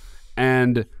 Okay.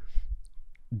 And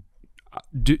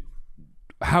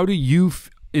how do you,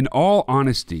 in all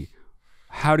honesty,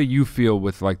 how do you feel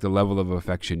with like the level of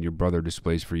affection your brother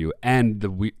displays for you and the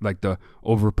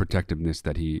overprotectiveness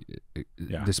that he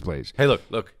displays? Hey,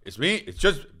 look, it's me. It's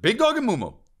just Big Dog and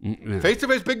Moo-Moo. Face to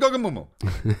face, Big Dog and Moo-Moo.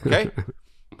 Okay?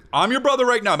 I'm your brother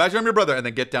right now. Imagine I'm your brother, and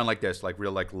then get down like this, like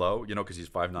real, like low, because he's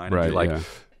 5'9". Right. And like,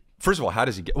 first of all, how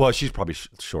does he get? Well, she's probably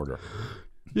shorter.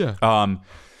 Yeah.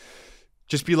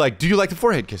 Just be like, do you like the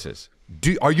forehead kisses?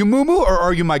 Are you Moo-Moo or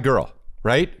are you my girl?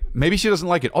 Right? Maybe she doesn't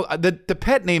like it. Oh, the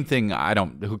pet name thing,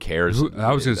 who cares?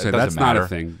 I was going to say, that's not a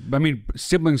thing. I mean,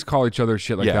 siblings call each other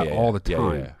shit like that all the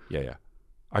time. Yeah.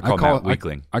 I call Matt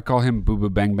Weakling. I call him Boo Boo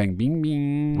Bang Bang Bing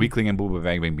Bing. Weakling and Boo Boo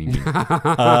Bang Bang Bing Bing.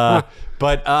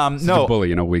 But no. A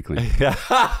bully, Weakling.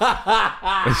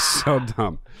 It's so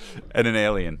dumb. And an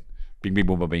alien. Bing Bing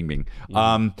Boom Boom Bing Bing.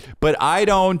 But I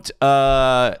don't,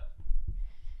 the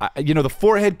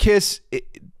forehead kiss,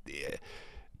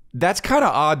 that's kind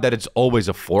of odd that it's always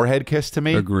a forehead kiss to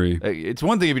me. Agree. It's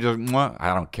one thing if you just,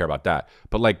 I don't care about that.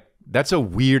 But like, that's a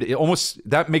weird,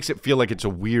 that makes it feel like it's a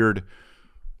weird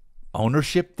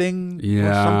ownership thing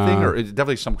or something. Or it's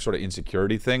definitely some sort of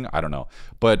insecurity thing. I don't know.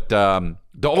 But the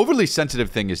overly sensitive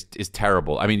thing is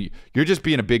terrible. I mean, you're just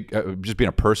being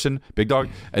a person, Big Dog.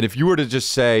 And if you were to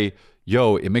just say,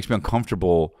 yo, it makes me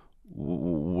uncomfortable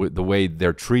with the way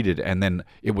they're treated, and then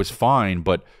it was fine,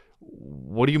 but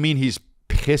what do you mean he's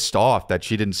pissed off that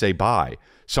she didn't say bye?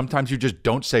 Sometimes you just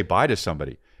don't say bye to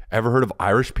somebody. Ever heard of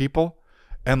Irish people?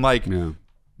 And like,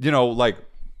 like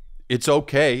it's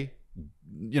okay,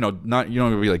 not, you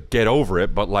don't be like, get over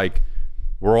it, but like,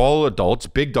 we're all adults,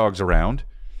 Big Dog's around,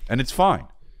 and it's fine.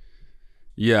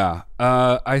 Yeah.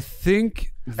 I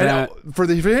think that for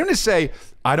him to say,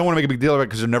 I don't want to make a big deal of it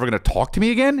because they're never going to talk to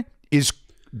me again,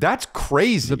 that's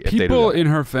crazy. The people in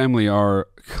her family are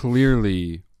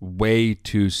clearly way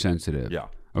too sensitive. Yeah.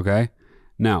 Okay?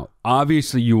 Now,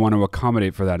 obviously you want to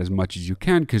accommodate for that as much as you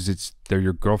can because they're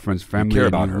your girlfriend's family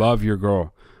and you love your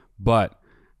girl. But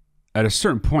at a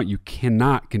certain point, you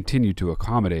cannot continue to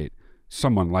accommodate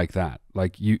someone like that.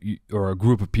 Like you or a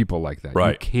group of people like that.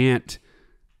 Right.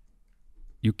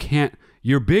 You can't.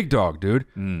 You're Big Dog, dude.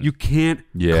 You can't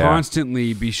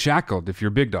constantly be shackled if you're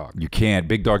Big Dog. You can't.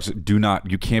 Big dogs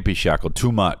you can't be shackled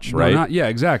too much, right? No,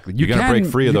 exactly. You got to break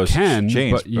free of those chains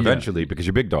eventually because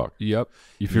you're Big Dog. Yep.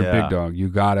 If you're Big Dog, you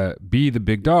got to be the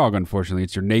Big Dog, unfortunately.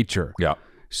 It's your nature. Yeah.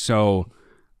 So,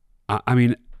 I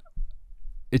mean,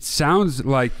 it sounds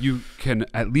like you can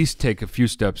at least take a few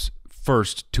steps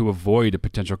first to avoid a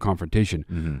potential confrontation.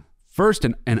 Mm-hmm. First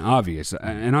and obvious,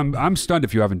 and I'm stunned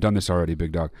if you haven't done this already,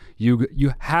 Big Dog.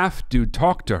 You have to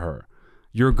talk to her,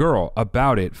 your girl,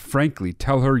 about it. Frankly,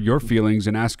 tell her your feelings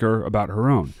and ask her about her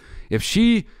own. If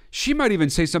she might even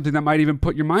say something that might even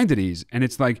put your mind at ease, and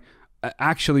it's like,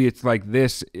 actually, it's like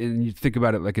this, and you think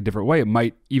about it like a different way. It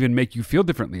might even make you feel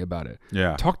differently about it.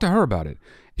 Yeah. Talk to her about it.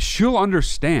 She'll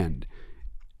understand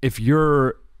if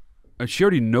you're. She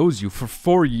already knows you for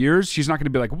 4 years. She's not going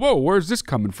to be like, whoa, where's this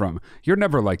coming from? You're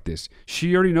never like this.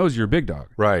 She already knows you're a Big Dog.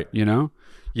 Right.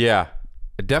 Yeah.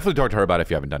 Definitely talk to her about it if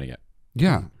you haven't done it yet.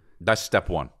 Yeah. That's step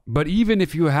one. But even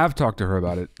if you have talked to her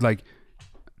about it, like,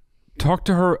 talk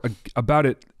to her about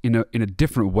it in a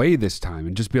different way this time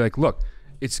and just be like, look,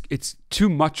 it's too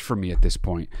much for me at this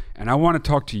point, and I want to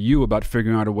talk to you about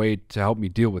figuring out a way to help me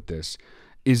deal with this.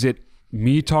 Is it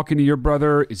me talking to your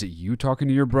brother? Is it you talking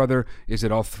to your brother? Is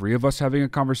it all three of us having a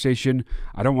conversation?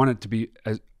 I don't want it to be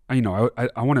as, you know,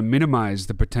 I want to minimize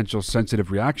the potential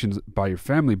sensitive reactions by your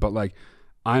family, but like,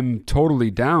 I'm totally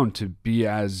down to be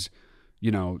as,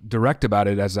 you know, direct about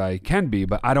it as I can be,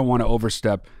 but I don't want to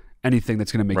overstep anything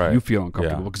that's going to make you feel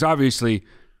uncomfortable. Because obviously,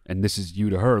 and this is you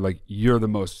to her, like, you're the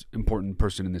most important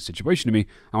person in this situation to me.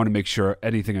 I want to make sure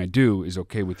anything I do is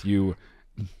okay with you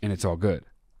and it's all good.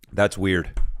 That's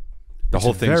weird. The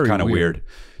whole thing's kind of weird.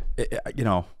 You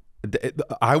know,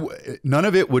 none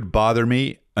of it would bother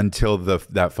me until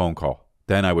that phone call.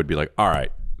 Then I would be like, all right.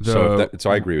 So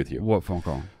I agree with you. What phone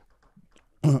call?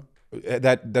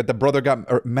 That the brother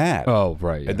got mad. Oh,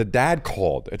 right. Yeah. The dad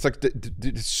called. It's like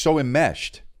it's so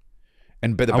enmeshed.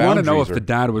 And but I want to know if the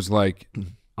dad was like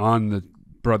on the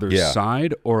brother's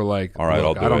side or like, all right,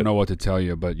 I don't know what to tell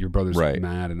you, but your brother's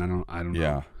mad, and I don't know.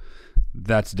 Yeah.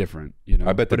 That's different, you know.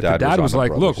 I bet the but dad if the dad was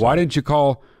like, "Look, why side. didn't you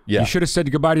call? Yeah. You should have said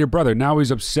goodbye to your brother. Now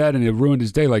he's upset and it ruined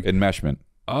his day." Like enmeshment.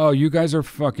 Oh, you guys are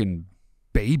fucking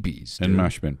babies. Dude.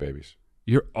 Enmeshment babies.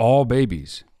 You're all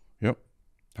babies. Yep.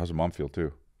 How's the mom feel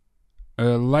too?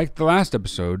 Like the last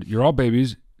episode, you're all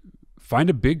babies. Find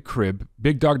a big crib.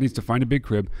 Big dog needs to find a big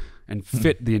crib and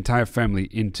fit the entire family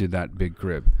into that big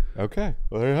crib. Okay.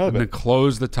 Well, there you have and then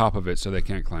close the top of it so they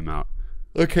can't climb out.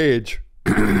 A cage.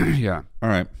 Yeah. All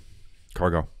right.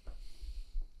 Cargo.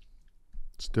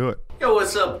 Let's do it. Yo,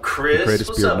 what's up, Chris?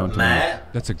 What's up,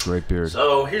 Matt? That's a great beard.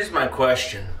 So here's my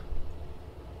question.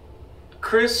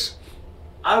 Chris,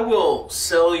 I will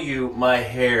sell you my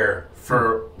hair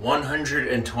for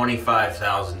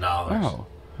 $125,000. Oh,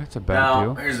 that's a bad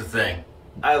deal. Now, here's the thing.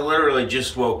 I literally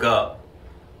just woke up.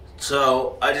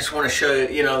 So I just want to show you,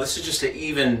 you know, this is just an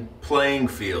even playing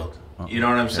field. You know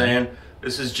what I'm saying?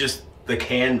 This is just the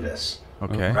canvas.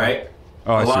 Okay. Right?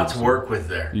 Oh, a lot to work with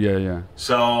there. Yeah, yeah.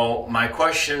 So my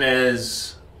question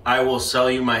is, I will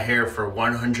sell you my hair for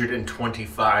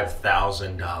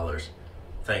 $125,000.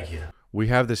 Thank you. We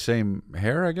have the same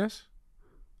hair, I guess?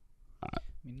 I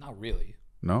mean, not really.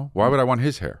 No? Why would I want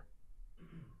his hair?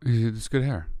 It's good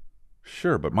hair.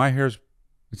 Sure, but my hair's better.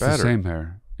 It's the same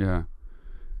hair. Yeah.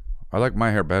 I like my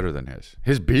hair better than his.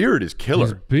 His beard is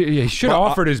killer. He should have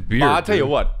offered his beard. I'll tell you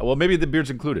what. Well, maybe the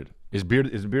beard's included. Is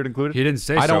the beard included? He didn't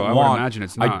say so. I would imagine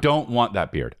it's not. I don't want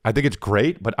that beard. I think it's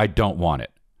great, but I don't want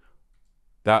it.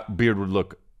 That beard would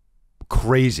look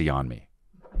crazy on me.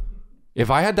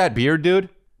 If I had that beard, dude,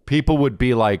 people would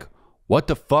be like, what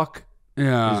the fuck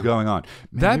is going on?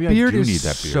 Man, that beard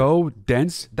is so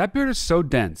dense. That beard is so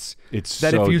dense. It's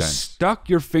that so if you dense. stuck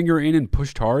your finger in and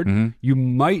pushed hard, you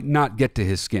might not get to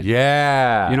his skin.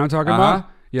 Yeah. You know what I'm talking about?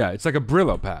 Yeah, it's like a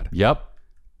Brillo pad. Yep.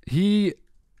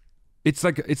 It's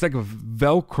like a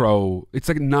Velcro. It's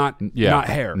like not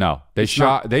hair. No, they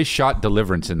shot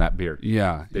Deliverance in that beard.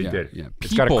 Yeah, they did. Yeah.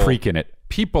 It's got a creak in it.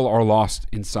 People are lost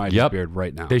inside his beard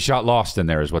right now. They shot Lost in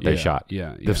there is what they shot.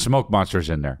 Yeah, The smoke monster's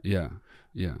in there. Yeah,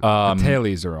 yeah. The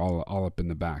tailies are all up in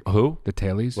the back. Who? The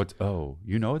tailies.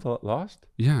 You know the Lost?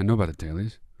 Yeah, I know about the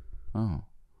tailies. Oh,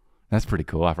 that's pretty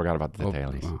cool. I forgot about the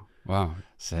tailies. Wow.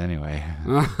 So anyway,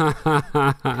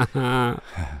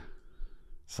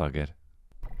 it's all good.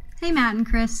 Hey, Matt and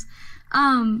Chris.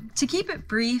 To keep it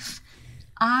brief,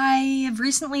 I have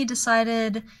recently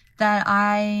decided that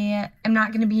I am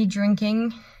not going to be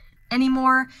drinking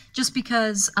anymore just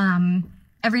because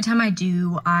every time I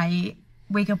do, I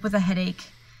wake up with a headache.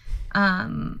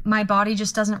 My body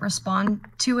just doesn't respond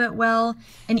to it well.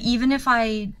 And even if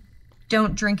I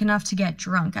don't drink enough to get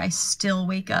drunk, I still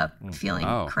wake up feeling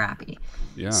crappy.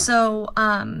 Yeah. So,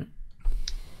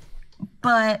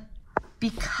 but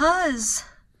because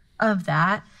of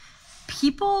that,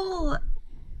 people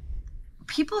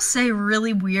say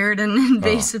really weird and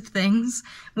invasive things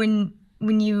when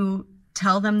you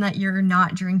tell them that you're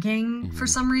not drinking for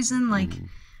some reason, like,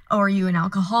 oh, are you an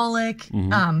alcoholic?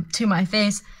 To my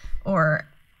face, or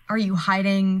are you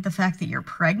hiding the fact that you're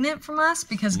pregnant from us?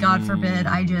 Because God forbid,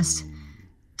 I just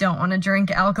don't want to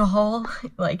drink alcohol.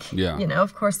 Like, you know,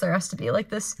 of course there has to be like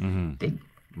this big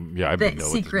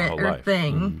secret or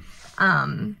thing.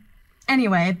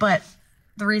 Anyway, but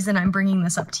the reason I'm bringing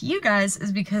this up to you guys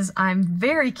is because I'm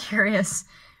very curious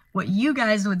what you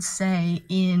guys would say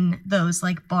in those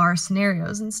like bar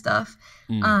scenarios and stuff.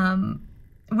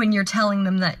 When you're telling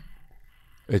them that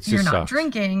you're not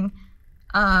drinking,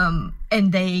 and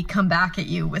they come back at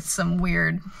you with some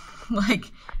weird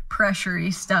like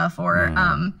pressury stuff or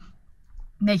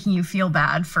making you feel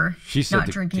bad for not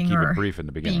drinking to keep or it brief in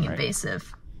the beginning, being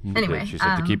invasive. Anyway, she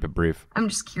said to keep it brief. I'm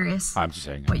just curious. I'm just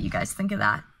saying what you guys think of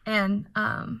that. And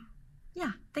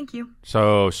yeah, thank you.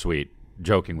 So sweet.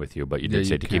 Joking with you, but you did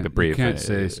say to keep it brief. You can't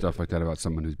say stuff like that about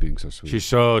someone who's being so sweet. She's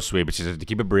so sweet, but she said to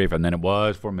keep it brief, and then it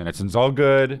was 4 minutes, and it's all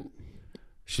good.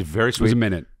 She's very sweet.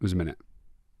 It was a minute.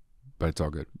 But it's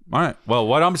all good. All right. Well,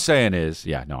 what I'm saying is,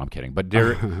 no, I'm kidding. But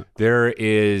there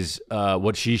is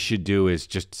what she should do is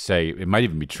just say, it might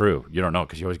even be true. You don't know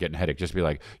because you're always getting a headache. Just be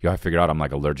like, I figured out I'm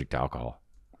like allergic to alcohol.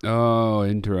 Oh,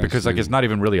 interesting. Because like it's not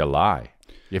even really a lie.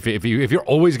 If you're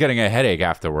always getting a headache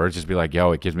afterwards, just be like,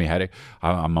 it gives me a headache.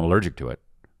 I'm allergic to it.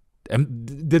 And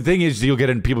the thing is, you'll get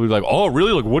in people be like, oh,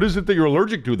 really? Like, what is it that you're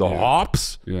allergic to? The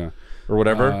hops? Yeah. Or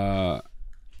whatever.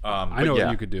 I know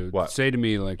what you could do. What? Say to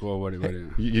me, like, well, what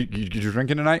you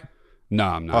drinking tonight? No,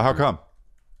 I'm not. Oh, how come?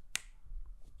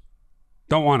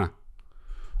 Don't want to.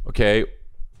 Okay.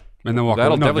 And then walk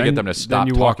That'll away. definitely get them to stop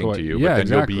talking to you. Yeah, but then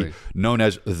exactly. you'll be known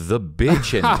as the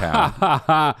bitch in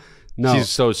town. No. She's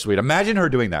so sweet. Imagine her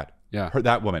doing that. Yeah.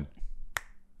 That woman.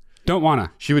 Don't want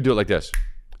to. She would do it like this.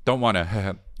 Don't want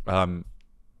to.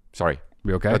 Sorry.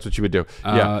 Be okay? That's what she would do.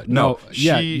 No.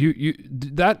 Yeah. You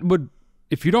that would,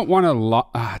 if you don't want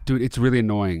to, dude, it's really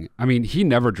annoying. I mean, he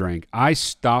never drank. I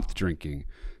stopped drinking.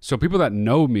 So people that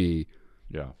know me.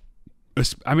 Yeah.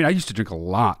 I mean, I used to drink a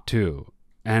lot too.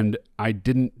 And I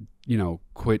didn't,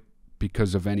 quit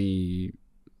because of any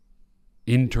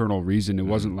internal reason. It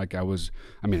wasn't like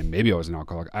maybe I was an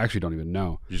alcoholic. I actually don't even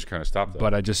know. You just kind of stopped, though.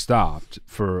 But I just stopped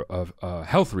for a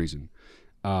health reason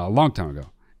a long time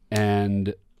ago.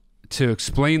 And to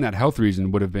explain that health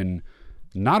reason would have been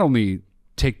not only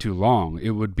take too long,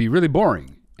 it would be really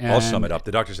boring. And I'll sum it up.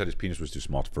 The doctor said his penis was too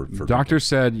small for doctor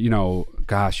said,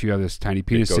 gosh, you have this tiny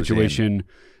penis situation.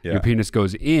 Yeah. Your penis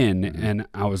goes in. And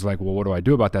I was like, well, what do I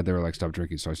do about that? They were like, stop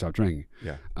drinking. So I stopped drinking.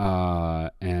 Yeah.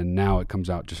 And now it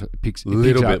comes out, just it peeks out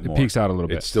a little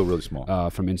bit. It's still really small.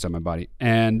 From inside my body.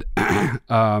 And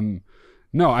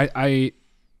no, I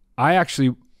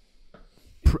actually,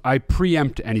 I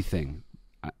preempt anything.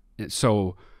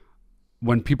 So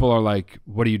when people are like,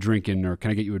 what are you drinking? Or can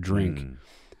I get you a drink?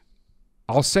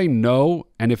 I'll say no.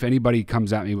 And if anybody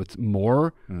comes at me with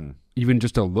more, even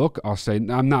just a look, I'll say,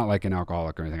 I'm not like an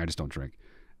alcoholic or anything. I just don't drink.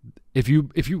 If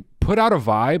you put out a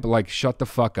vibe, like shut the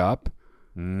fuck up.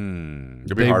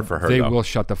 It'd be hard for her. They will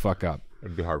shut the fuck up.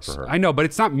 It'd be hard for her. I know, but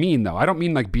it's not mean though. I don't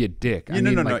mean like be a dick. I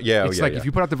mean, no. Yeah. It's like if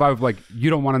you put out the vibe of like, you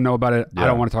don't want to know about it. I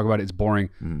don't want to talk about it. It's boring.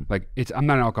 Like I'm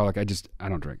not an alcoholic. I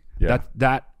don't drink. Yeah.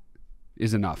 That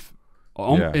is enough.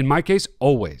 In my case,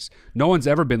 always. No one's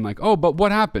ever been like, oh, but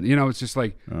what happened? It's just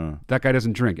like, that guy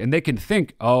doesn't drink. And they can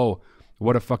think, oh,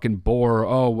 what a fucking bore.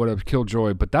 Oh, what a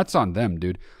killjoy. But that's on them,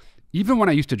 dude. Even when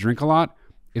I used to drink a lot,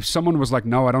 if someone was like,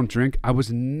 no, I don't drink, I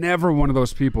was never one of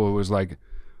those people who was like,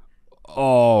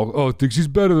 thinks he's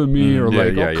better than me. Or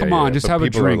come on, just have a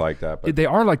drink. People are like that. But they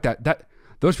are like that.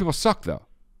 Those people suck, though.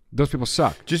 Those people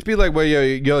suck. Just be like, well,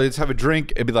 let's have a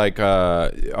drink. It'd be like,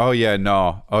 oh, yeah,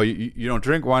 no. Oh, you don't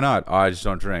drink? Why not? Oh, I just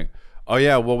don't drink. Oh,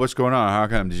 yeah, well, what's going on? How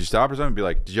come? Did you stop or something? Be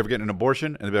like, did you ever get an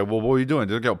abortion? And they'd be like, well, what were you doing?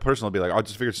 Did it get personal? Be like, I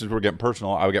just figured since we were getting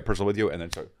personal, I would get personal with you. And then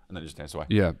just dance away.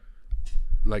 Yeah.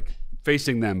 Like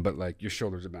facing them, but like your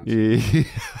shoulders are bouncing.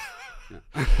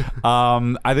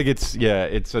 I think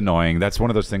it's annoying. That's one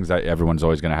of those things that everyone's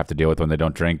always going to have to deal with when they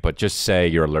don't drink. But just say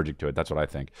you're allergic to it. That's what I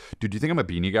think. Dude, do you think I'm a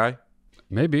beanie guy?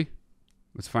 Maybe.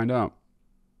 Let's find out.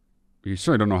 You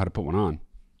certainly don't know how to put one on.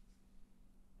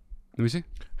 Let me see.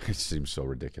 It seems so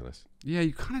ridiculous. Yeah,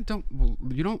 you kind of don't. Well,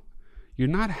 you don't. You're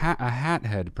not a hat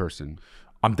head person.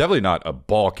 I'm definitely not a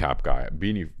ball cap guy. A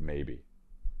beanie, maybe.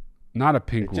 Not a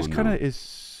pink one. It just kind of is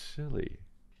silly.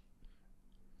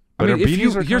 But I mean,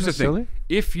 here's the thing.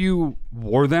 If you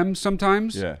wore them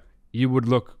sometimes, you would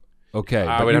look okay.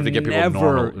 I would have to get people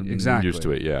normal, exactly used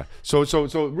to it. Yeah. So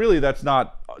really, that's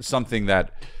not something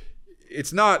that.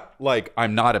 It's not like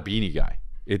I'm not a beanie guy.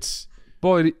 It's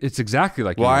exactly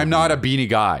like. Well, I'm not a beanie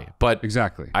guy, but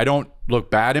exactly. I don't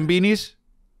look bad in beanies.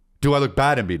 Do I look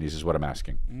bad in beanies? Is what I'm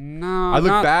asking. No, I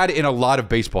look bad in a lot of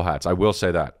baseball hats. I will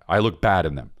say that I look bad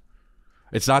in them.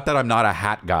 It's not that I'm not a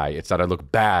hat guy. It's that I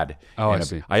look bad. Oh, I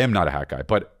see. I am not a hat guy,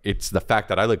 but it's the fact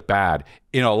that I look bad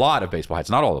in a lot of baseball hats.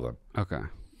 Not all of them. Okay.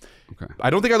 I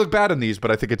don't think I look bad in these,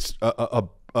 but I think it's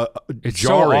it's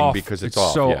jarring so off, because it's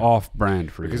off. So off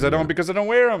brand for you. Because I don't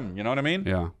wear them. You know what I mean?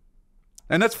 Yeah.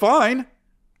 And that's fine.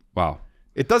 Wow.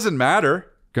 It doesn't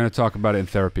matter. Going to talk about it in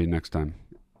therapy next time.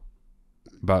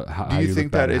 About how Do you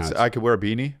think that I could wear a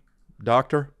beanie,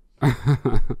 doctor?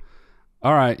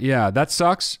 All right. Yeah, that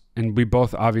sucks. And we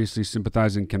both obviously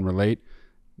sympathize and can relate.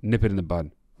 Nip it in the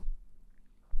bud.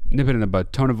 Nip it in the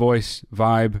bud. Tone of voice,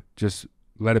 vibe, just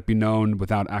let it be known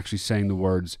without actually saying the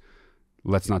words.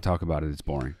 Let's not talk about it. It's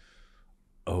boring.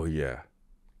 Oh, yeah.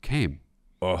 Came.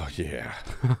 Oh yeah,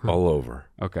 all over.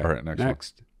 Okay. All right,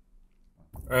 next.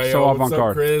 All right, So yo, what's avant-garde.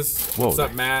 up, Chris? Whoa, What's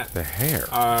up, Matt? The hair.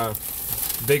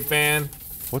 Big fan.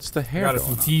 What's the hair? Got going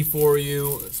some on? tea for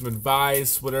you, some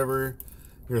advice, whatever,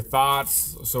 your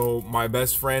thoughts. So my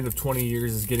best friend of 20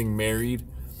 years is getting married,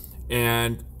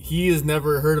 and he has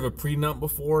never heard of a prenup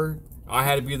before. I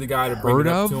had to be the guy to bring it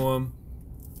up to him.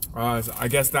 So I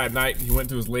guess that night he went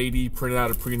to his lady, printed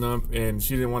out a prenup, and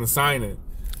she didn't want to sign it.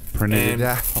 Printed it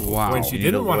out. Wow. When she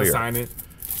didn't want to sign it,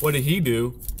 what did he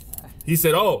do? He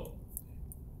said, "Oh,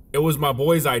 it was my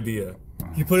boy's idea.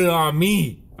 He put it on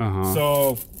me."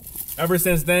 So ever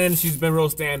since then, she's been real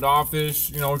standoffish.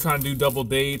 You know, we're trying to do double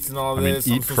dates and all this.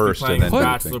 Eat I'm supposed to be first planning and his then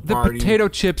bachelor the party. potato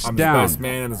chips I'm down. his best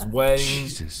man at his wedding.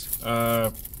 Jesus.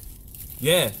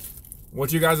 Yeah.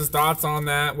 What you guys' thoughts on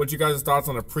that? What you guys' thoughts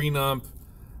on a prenup?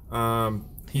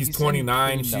 He's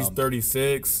 29, she's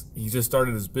 36. He just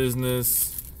started his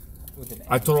business.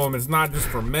 I told him it's not just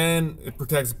for men. It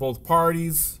protects both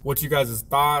parties. What you guys'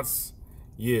 thoughts?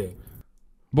 Yeah.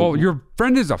 Well, your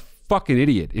friend is a fucking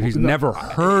idiot if he's never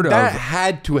heard of. That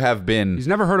had to have been. He's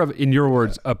never heard of, in your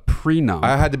words, a prenup.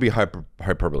 I had to be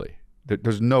hyperbole.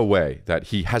 There's no way that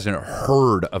he hasn't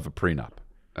heard of a prenup.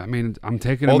 I mean, I'm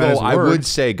taking him at Although his I word. would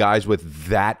say guys with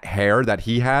that hair that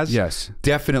he has, Yes.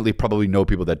 definitely probably know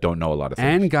people that don't know a lot of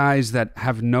things. And guys that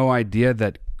have no idea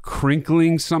that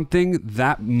crinkling something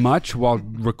that much while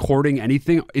recording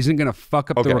anything isn't going to fuck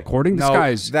up the recording. This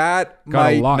guy's that got a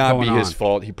might lot not going be his on.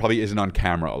 fault. He probably isn't on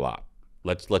camera a lot.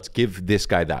 Let's give this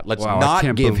guy that. Let's Wow, I not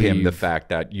can't give him the believe- fact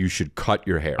that you should cut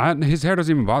your hair. His hair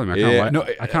doesn't even bother me. I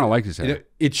kind of like his hair.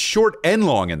 It's short and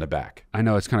long in the back. I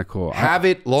know, it's kind of cool. Have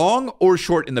it long or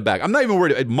short in the back. I'm not even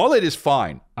worried. Mullet is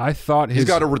fine. I thought He's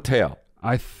got a tail.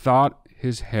 I thought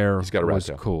his hair He's got a rat was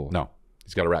tail. cool. No,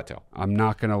 he's got a rat tail. I'm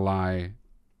not going to lie.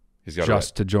 He's got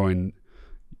Just to join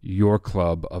your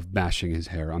club of bashing his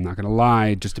hair. I'm not going to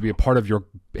lie, just to be a part of your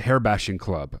hair bashing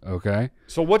club, okay?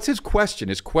 So what's his question?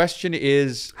 His question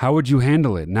is, how would you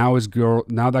handle it? Now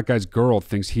that guy's girl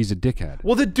thinks he's a dickhead.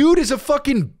 well, the dude is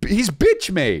he's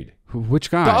bitch made. Which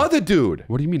guy? The other dude.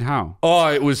 What do you mean how? Oh,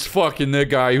 it was fucking the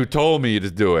guy who told me to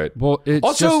do it. Well, it's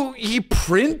also, he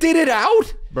printed it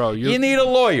out? Bro, you need a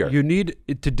lawyer. You need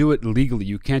to do it legally.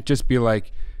 You can't just be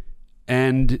like,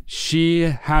 and she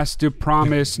has to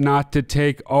promise not to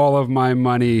take all of my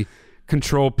money.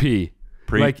 Control P.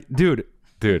 Like, dude,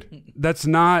 that's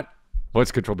not.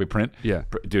 What's Control P? Print? Yeah,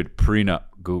 dude. Prenup.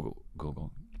 Google.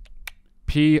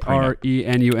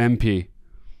 PRENUMP.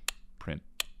 Print.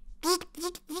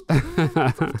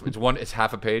 It's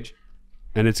half a page,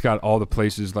 and it's got all the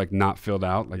places like not filled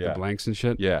out, like the blanks and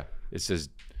shit. Yeah, it says,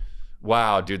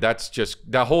 "Wow, dude,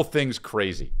 that whole thing's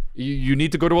crazy." You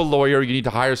need to go to a lawyer. You need to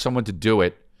hire someone to do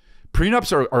it.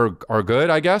 Prenups are good,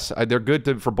 I guess. They're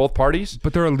good for both parties.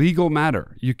 But they're a legal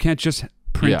matter. You can't just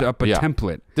print up a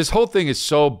template. This whole thing is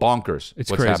so bonkers.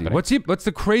 It's what's crazy. happening. What's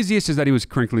the craziest is that he was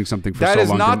crinkling something for that so long.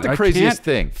 That is not the craziest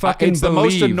thing. It's the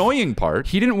most annoying part.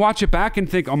 He didn't watch it back and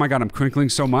think, oh my God, I'm crinkling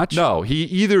so much. No, he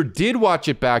either did watch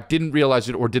it back, didn't realize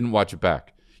it, or didn't watch it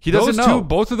back. He doesn't know.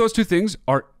 Both of those two things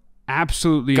are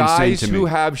absolutely guys insane to me. who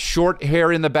have short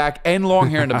hair in the back and long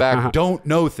hair in the back don't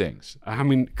know things. I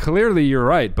mean, clearly you're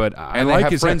right, but I like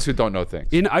have his friends hair. who don't know things.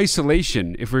 In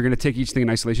isolation, if we're going to take each thing in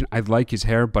isolation, I like his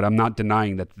hair, but I'm not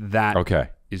denying that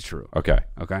is true. Okay.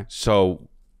 So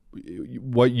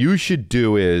what you should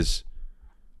do is,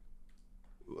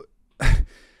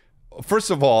 first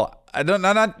of all, I'm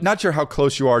not sure how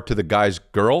close you are to the guy's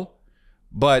girl,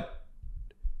 but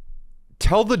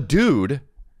tell the dude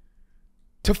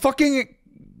to fucking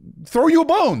throw you a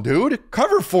bone, dude.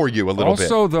 Cover for you a little bit.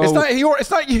 Also, though, it's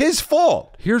not his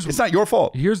fault. It's not your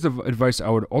fault. Here's the advice I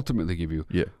would ultimately give you.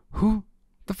 Yeah. Who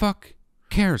the fuck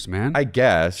cares, man? I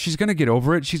guess she's gonna get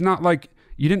over it. She's not like,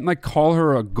 you didn't like call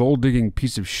her a gold digging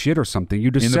piece of shit or something. You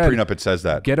just in said the prenup it says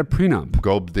that. Get a prenup.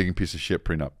 Gold digging piece of shit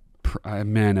prenup.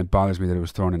 Man, it bothers me that it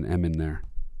was throwing an M in there.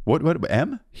 What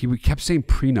M? He kept saying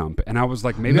prenup, and I was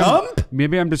like, maybe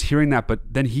I'm just hearing that, but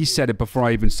then he said it before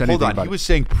I even said anything about it. Hold on, he was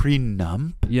saying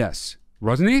prenup? Yes.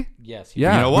 Wasn't he? Yes.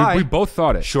 Yeah. You know why? We both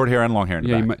thought it. Short hair and long hair in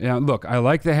the back. Yeah, look, I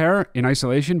like the hair in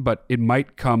isolation, but it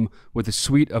might come with a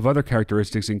suite of other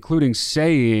characteristics, including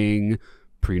saying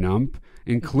prenup,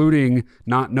 including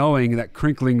not knowing that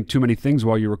crinkling too many things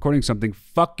while you're recording something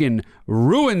fucking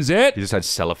ruins it. He just had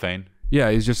cellophane. Yeah,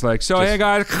 he's just like, hey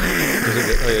guys.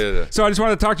 So I just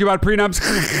wanted to talk to you about prenups.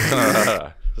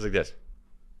 Just like this.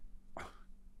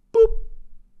 Boop.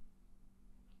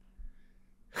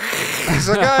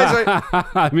 So guys,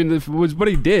 I mean, it was what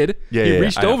he did. He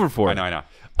reached over for it. I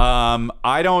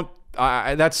know.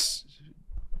 That's.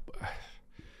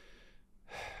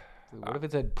 What if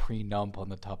it said prenump on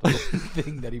the top of the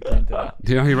thing that he printed out?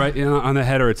 He on the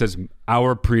header it says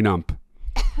our prenump.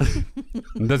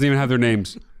 It doesn't even have their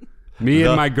names. Me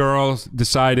and my girls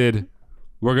decided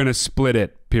we're gonna split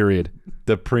it. Period.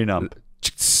 The prenup.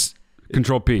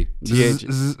 Control P.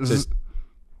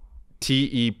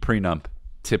 T-E prenup.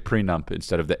 To prenup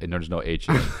instead of the, and there's no H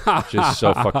in it. Just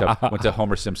so fucked up. Went to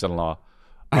Homer Simpson law.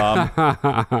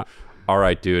 All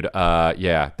right, dude.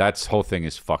 Yeah, that whole thing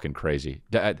is fucking crazy.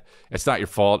 It's not your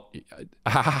fault.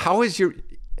 How is your...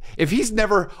 If he's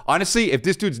never... Honestly, if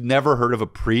this dude's never heard of a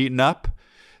prenup,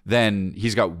 then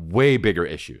he's got way bigger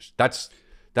issues. That's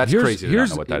crazy to not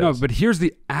know what that is. But here's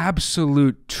the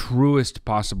absolute truest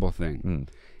possible thing.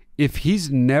 If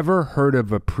he's never heard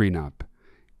of a prenup,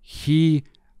 he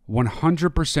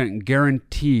 100%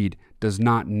 guaranteed does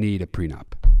not need a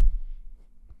prenup.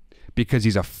 Because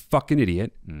he's a fucking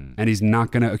idiot and he's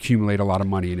not going to accumulate a lot of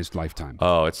money in his lifetime.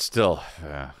 Oh, it's still...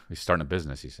 he's starting a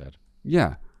business, he said.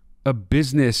 Yeah. A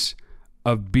business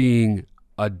of being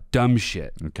a dumb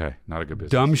shit. Okay, not a good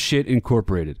business. Dumb Shit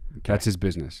Incorporated. Okay. That's his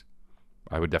business.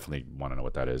 I would definitely want to know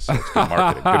what that is. So it's good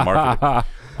marketing. Good marketing.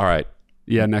 All right.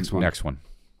 Yeah, next one. Next one.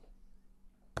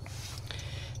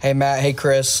 Hey, Matt. Hey,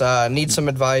 Chris. Need some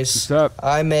advice. What's up?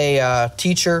 I'm a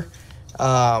teacher.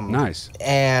 Nice.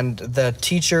 And the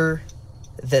teacher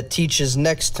that teaches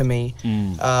next to me,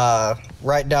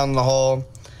 right down the hall,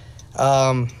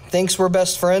 thinks we're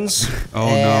best friends.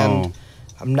 No.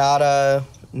 I'm not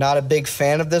a big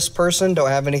fan of this person. Don't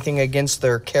have anything against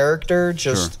their character.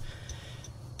 Just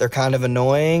they're kind of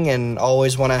annoying and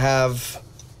always want to have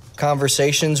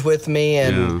conversations with me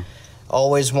and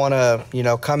always want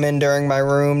to, come in during my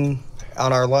room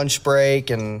on our lunch break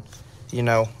and,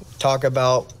 talk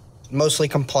about, mostly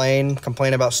complain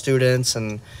about students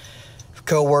and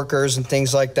coworkers and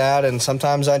things like that. And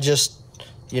sometimes I just,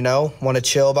 want to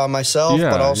chill by myself,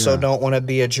 but also don't want to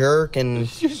be a jerk and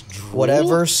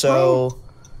whatever. So,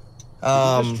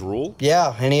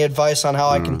 any advice on how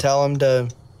I can tell him to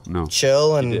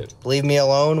chill and leave me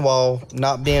alone while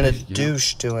not being a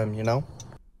douche to him,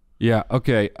 Yeah,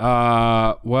 okay.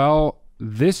 Well,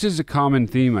 this is a common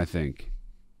theme, I think,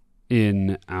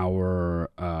 in our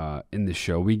in the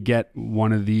show. We get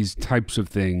one of these types of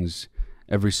things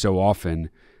every so often.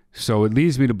 So it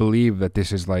leads me to believe that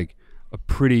this is like a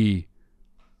pretty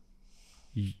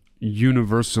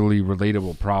universally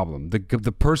relatable problem.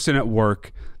 The person at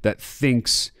work that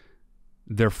thinks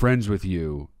they're friends with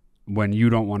you when you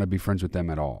don't want to be friends with them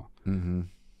at all. Mm-hmm.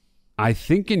 I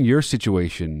think in your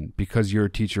situation, because you're a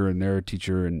teacher and they're a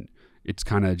teacher and it's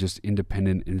kind of just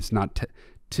independent and it's not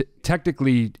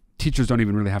technically teachers don't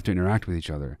even really have to interact with each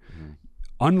other.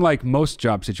 Unlike most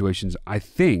job situations, I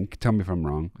think, tell me if I'm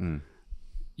wrong,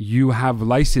 you have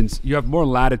more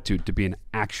latitude to be an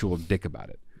actual dick about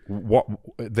it. What?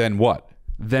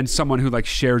 Than someone who like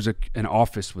shares an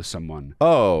office with someone.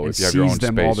 Oh, and if you have your own sees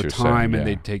them space, all the you're time saying, and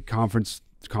they take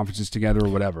conferences together or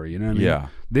whatever. You know what I mean? Yeah.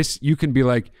 This, you can be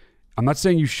like, I'm not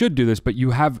saying you should do this, but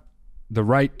you have the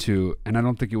right to, and I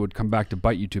don't think it would come back to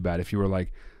bite you too bad if you were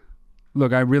like,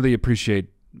 look, I really appreciate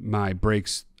my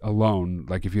breaks alone.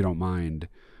 Like, if you don't mind,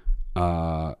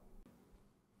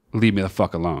 leave me the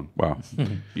fuck alone. Wow.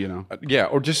 Yeah.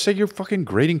 Or just say you're fucking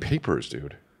grading papers,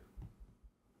 dude.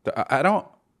 I don't.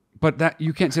 But that,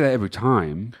 you can't say that every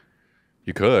time.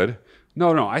 You could.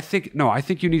 No, I think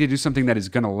you need to do something that is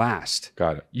going to last.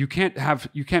 Got it. You can't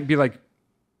be like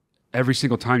every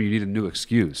single time you need a new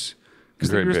excuse.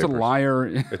 Because you're just a liar.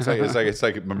 It's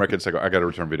like American Psycho. I got to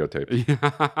return videotape.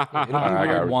 It'll be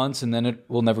weird once, and then it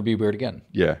will never be weird again.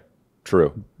 Yeah,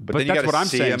 true. But then that's you what I'm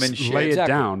saying. Him and shit. Lay it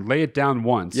down. Lay it down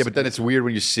once. Yeah, but then it's weird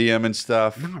when you see him and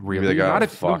stuff. Not really.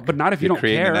 Like, not if you don't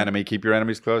creating care. An enemy. Keep your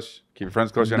enemies close. Keep your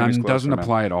friends close. Your enemies close. Doesn't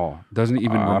apply at all. Doesn't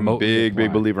even remotely I'm a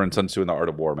big believer in Sun Tzu and the Art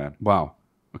of War, man. Wow.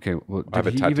 Okay, well, I have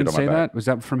did it he tattooed even on my say back. that? Was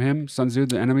that from him, Sun Tzu,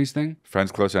 the enemies thing?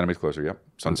 Friends close, enemies closer. Yep,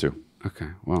 Sun Tzu. Okay,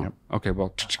 well, Yep. okay,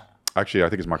 well. Actually, I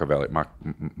think it's Machiavelli.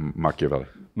 Machiavelli.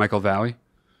 Michael Valley?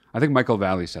 I think Michael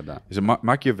Valley said that. Is it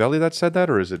Machiavelli that said that,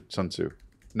 or is it Sun Tzu?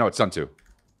 No, it's Sun Tzu.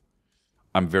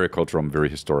 I'm very cultural. I'm very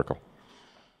historical.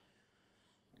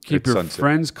 Keep your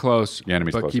friends close, your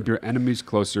enemies but closer. keep your enemies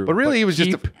closer. But really, he was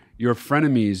just your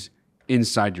frenemies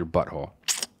inside your butthole.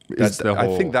 That's the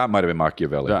whole. I think that might have been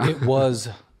Machiavelli. It was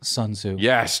Sun Tzu.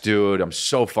 Yes, dude. I'm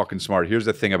so fucking smart. Here's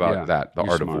the thing about the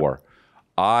Art of War.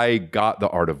 I got the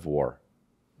Art of War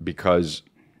because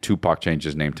Tupac changed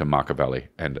his name to Machiavelli,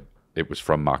 and it was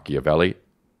from Machiavelli.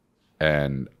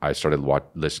 And I started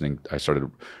I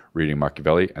started reading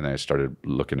Machiavelli, and then I started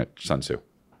looking at Sun Tzu.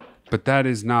 But that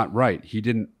is not right.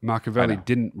 Machiavelli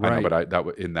didn't write. I know,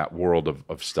 but in that world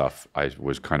of stuff, I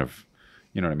was kind of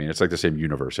You know what I mean? It's like the same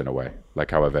universe in a way,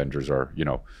 like how Avengers are. You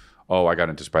know, oh, I got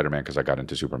into Spider-Man because I got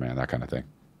into Superman, that kind of thing.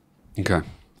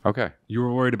 Okay. You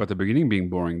were worried about the beginning being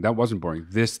boring. That wasn't boring.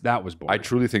 That was boring. I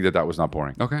truly think that was not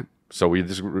boring. Okay. So we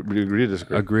agree to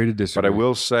disagree. Agree to disagree. But I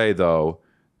will say, though,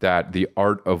 that The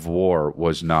Art of War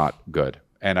was not good.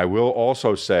 And I will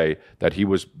also say that that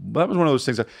was one of those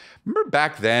things that, remember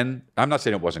back then, I'm not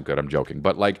saying it wasn't good, I'm joking,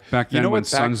 but like, back then when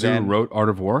Sun Tzu wrote Art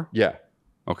of War? Yeah.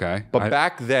 Okay. But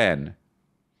back then,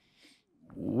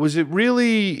 was it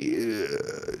really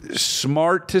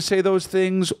smart to say those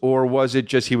things, or was it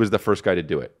just he was the first guy to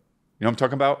do it? You know what I'm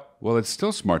talking about? Well, it's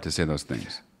still smart to say those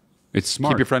things. It's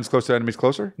smart. Keep your friends close to enemies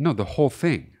closer? No, the whole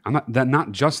thing.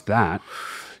 Not just that.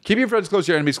 Keep your friends close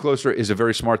to your enemies closer is a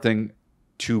very smart thing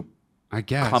to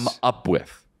come up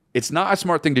with. It's not a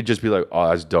smart thing to just be like, oh,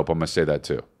 that's dope, I'm going to say that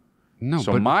too. No,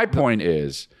 so my point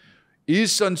is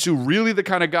Sun Tzu really the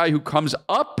kind of guy who comes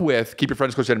up with keep your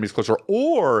friends close to enemies closer,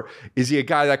 or is he a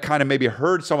guy that kind of maybe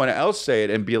heard someone else say it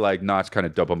and be like, nah, it's kind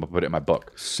of dope, I'm going to put it in my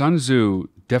book? Sun Tzu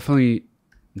definitely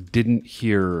didn't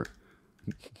hear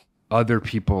other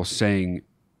people saying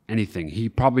anything. He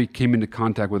probably came into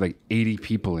contact with like 80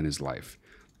 people in his life.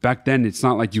 Back then, it's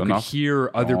not like you could hear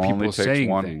other people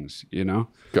saying things, you know?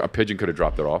 A pigeon could have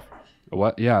dropped it off.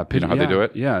 What? Yeah. You know how they do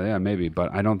it? Yeah, maybe.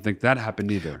 But I don't think that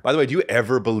happened either. By the way, do you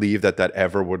ever believe that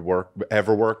ever would work?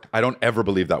 Ever worked? I don't ever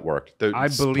believe that worked. I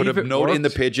believe put a note in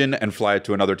the pigeon and fly it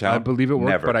to another town. I believe it worked,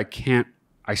 Never. but I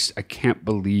can't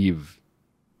believe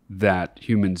that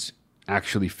humans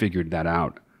actually figured that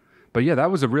out. But yeah,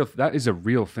 that is a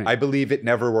real thing. I believe it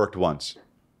never worked once.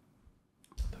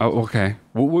 Oh, okay.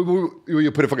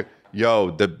 You put it.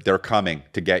 Yo, they're coming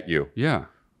to get you. Yeah.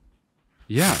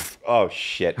 Oh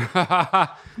shit.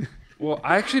 Well,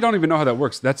 I actually don't even know how that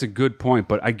works. That's a good point,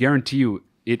 but I guarantee you,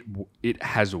 it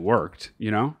has worked. You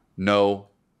know? No,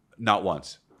 not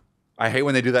once. I hate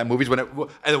when they do that in movies when at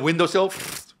the windowsill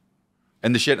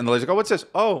and the shit, and the lady's like, "Oh, what's this?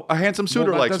 Oh, a handsome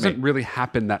suitor likes me." That doesn't really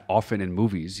happen that often in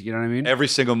movies. You know what I mean? Every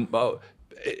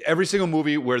single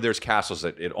movie where there's castles,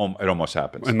 it almost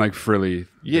happens. And like frilly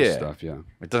stuff, yeah.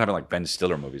 It doesn't happen like Ben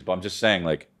Stiller movies, but I'm just saying,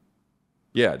 like,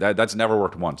 yeah, that's never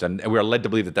worked once, and we are led to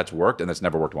believe that that's worked, and that's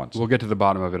never worked once. We'll get to the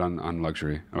bottom of it on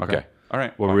luxury. Okay. All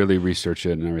right. We'll really research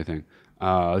it and everything.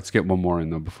 Let's get one more in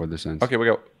though before this ends. Okay,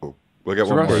 we'll get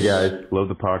one more. Hey guys, love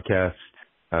the podcast.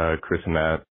 Chris and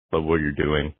Matt, love what you're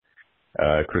doing.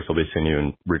 Chris will be seeing you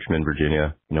in Richmond,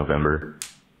 Virginia, in November.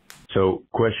 So,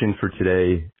 question for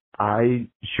today. I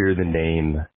share the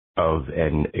name of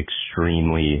an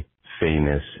extremely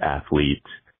famous athlete,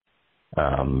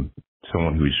 someone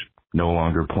who's no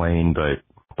longer playing, but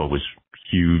was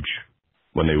huge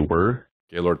when they were.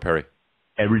 Gaylord Perry.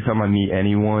 Every time I meet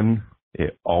anyone,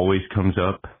 it always comes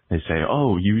up. They say,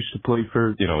 "Oh, you used to play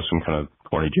for," some kind of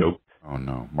corny joke. Oh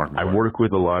no, Mark. I work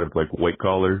with a lot of like white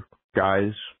collar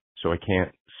guys, so I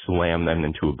can't slam them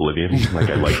into oblivion like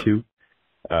I'd like to.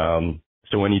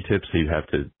 So any tips that you have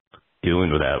to deal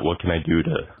with that? What can I do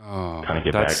to kind of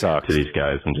get back to these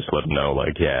guys and just let them know,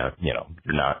 like, yeah,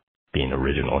 you're not being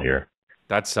original here.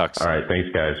 That sucks. All right, thanks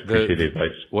guys. Appreciate the advice.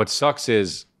 What sucks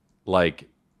is, like,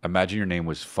 imagine your name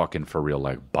was fucking for real,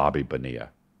 like Bobby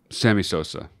Bonilla. Sammy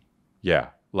Sosa. Yeah,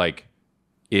 like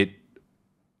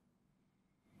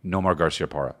Nomar Garcia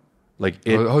Parra. Like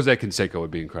Jose Canseco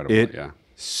would be incredible. It yeah.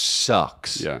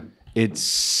 sucks. Yeah. It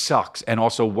sucks. And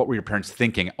also, what were your parents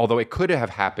thinking? Although it could have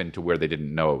happened to where they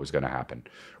didn't know it was going to happen,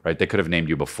 right? They could have named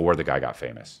you before the guy got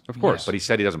famous. Of course. But he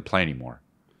said he doesn't play anymore.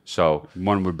 So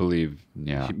one would believe.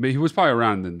 Yeah. He was probably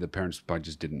around and the parents probably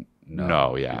just didn't know.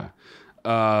 No, yeah.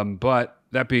 But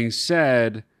that being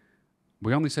said,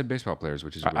 we only said baseball players,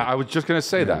 which is weird. I was just going to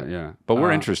say that. Yeah. But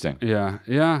we're interesting. Yeah.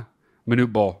 Yeah.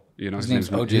 Manute Bol. His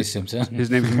name's O.J. Simpson. His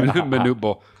name's Manute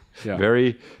Bol. Yeah.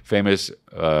 Very famous,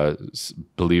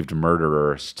 believed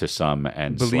murderer to some,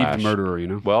 and believed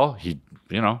murderer. Well, he,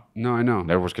 No, I know.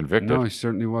 Never was convicted. No, he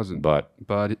certainly wasn't. But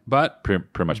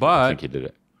pretty much, I think he did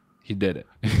it. He did it,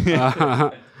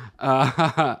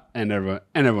 and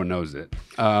everyone knows it.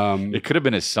 It could have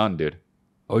been his son, dude.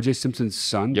 O.J. Simpson's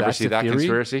son. You ever see that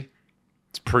conspiracy?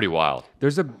 It's pretty wild.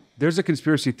 There's a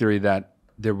conspiracy theory that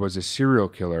there was a serial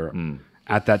killer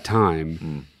at that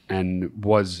time and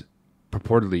was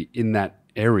purportedly in that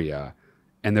area,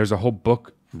 and there's a whole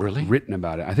book written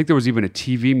about it. I think there was even a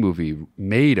TV movie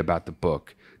made about the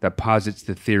book that posits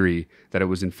the theory that it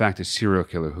was in fact a serial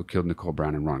killer who killed Nicole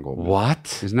Brown and Ron Goldman.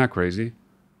 What? Isn't that crazy?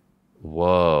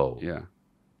 Whoa. Yeah.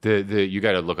 You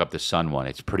got to look up the son one.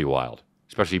 It's pretty wild.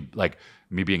 Especially like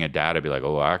me being a dad, I'd be like,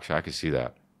 oh, actually, I could see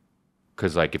that.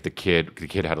 Because like if the kid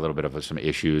had a little bit of some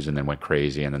issues and then went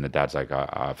crazy, and then the dad's like,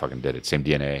 I fucking did it. Same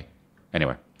DNA.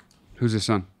 Anyway. Who's his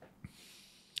son?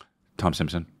 Tom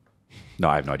Simpson? No,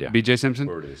 I have no idea. BJ Simpson?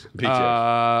 Where it is.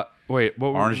 BJ. Wait.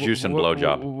 Orange juice and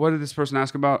blowjob. What did this person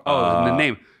ask about? Oh, the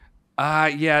name.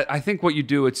 Yeah, I think what you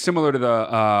do, it's similar to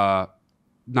the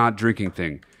not drinking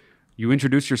thing. You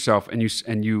introduce yourself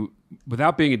and you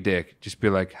without being a dick, just be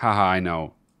like, haha, I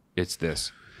know it's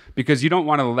this. Because you don't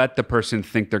want to let the person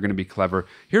think they're going to be clever.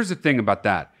 Here's the thing about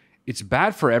that. It's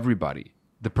bad for everybody,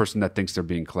 the person that thinks they're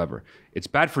being clever. It's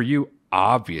bad for you,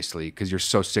 obviously, because you're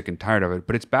so sick and tired of it.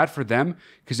 But it's bad for them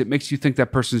because it makes you think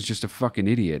that person's just a fucking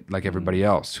idiot like everybody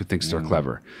else who thinks they're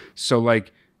clever. So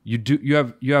like you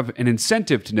have an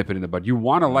incentive to nip it in the bud. You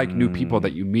want to like new people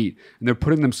that you meet. And they're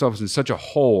putting themselves in such a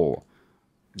hole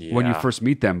when you first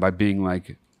meet them by being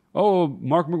like, oh,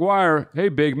 Mark McGuire, hey,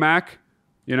 Big Mac.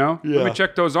 Let me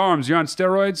check those arms. You're on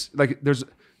steroids? Like, there's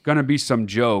going to be some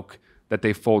joke that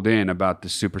they fold in about the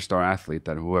superstar athlete,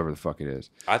 that whoever the fuck it is.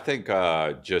 I think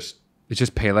It's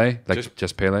just Pele? Like,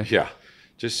 just Pele? Yeah.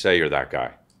 Just say you're that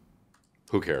guy.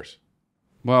 Who cares?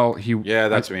 Well, Yeah,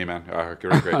 that's me, man.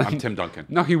 Great. I'm Tim Duncan.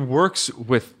 No, he works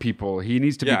with people. He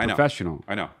needs to be professional.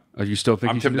 I know. You still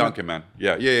think I'm Tim Duncan, man.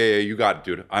 Yeah. You got it,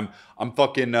 dude. I'm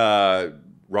fucking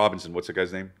Robinson. What's the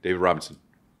guy's name? David Robinson.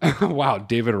 Wow,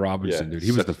 David Robinson, dude.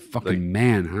 He was the fucking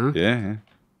man, huh? Yeah.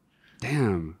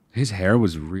 Damn. His hair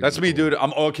was real. That's me, dude.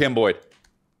 I'm Oil Can Boyd.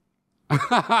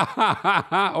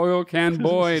 Oil Can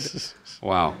Boyd.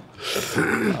 Wow.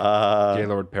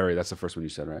 Gaylord Perry. That's the first one you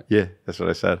said, right? Yeah, that's what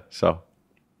I said. So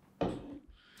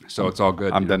it's all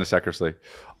good. I'm Dennis Eckersley.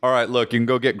 All right, look, you can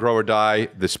go get Grow or Die,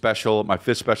 the special, my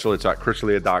fifth special. It's at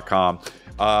chrisdalia.com.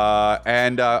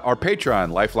 And our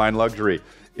Patreon, Lifeline Luxury,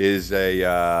 is a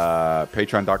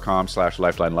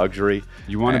patreon.com/Lifeline Luxury.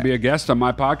 You want to be a guest on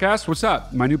my podcast? What's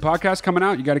up? My new podcast coming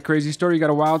out. You got a crazy story, you got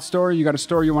a wild story, you got a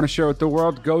story you want to share with the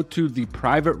world, go to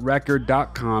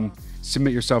theprivaterecord.com,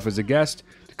 submit yourself as a guest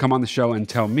to come on the show and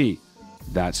tell me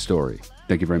that story.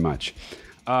 Thank you very much.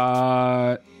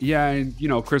 And,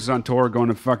 Chris is on tour, going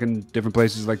to fucking different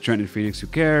places like Trenton and Phoenix. Who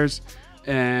cares?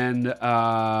 And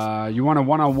you want a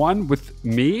one-on-one with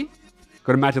me?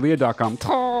 Go to mattalia.com.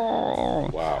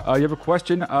 Wow. You have a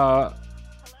question?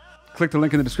 Click the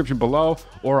link in the description below,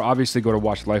 or obviously go to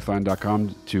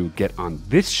watchlifeline.com to get on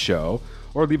this show,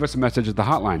 or leave us a message at the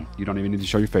hotline. You don't even need to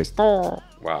show your face.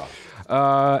 Wow.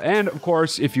 And of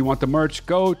course, if you want the merch,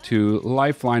 go to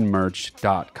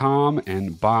lifelinemerch.com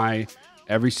and buy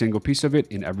every single piece of it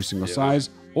in every single size,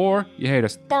 or you hate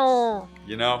us.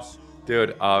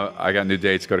 Dude, I got new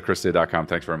dates. Go to chrisdalia.com.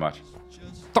 Thanks very much.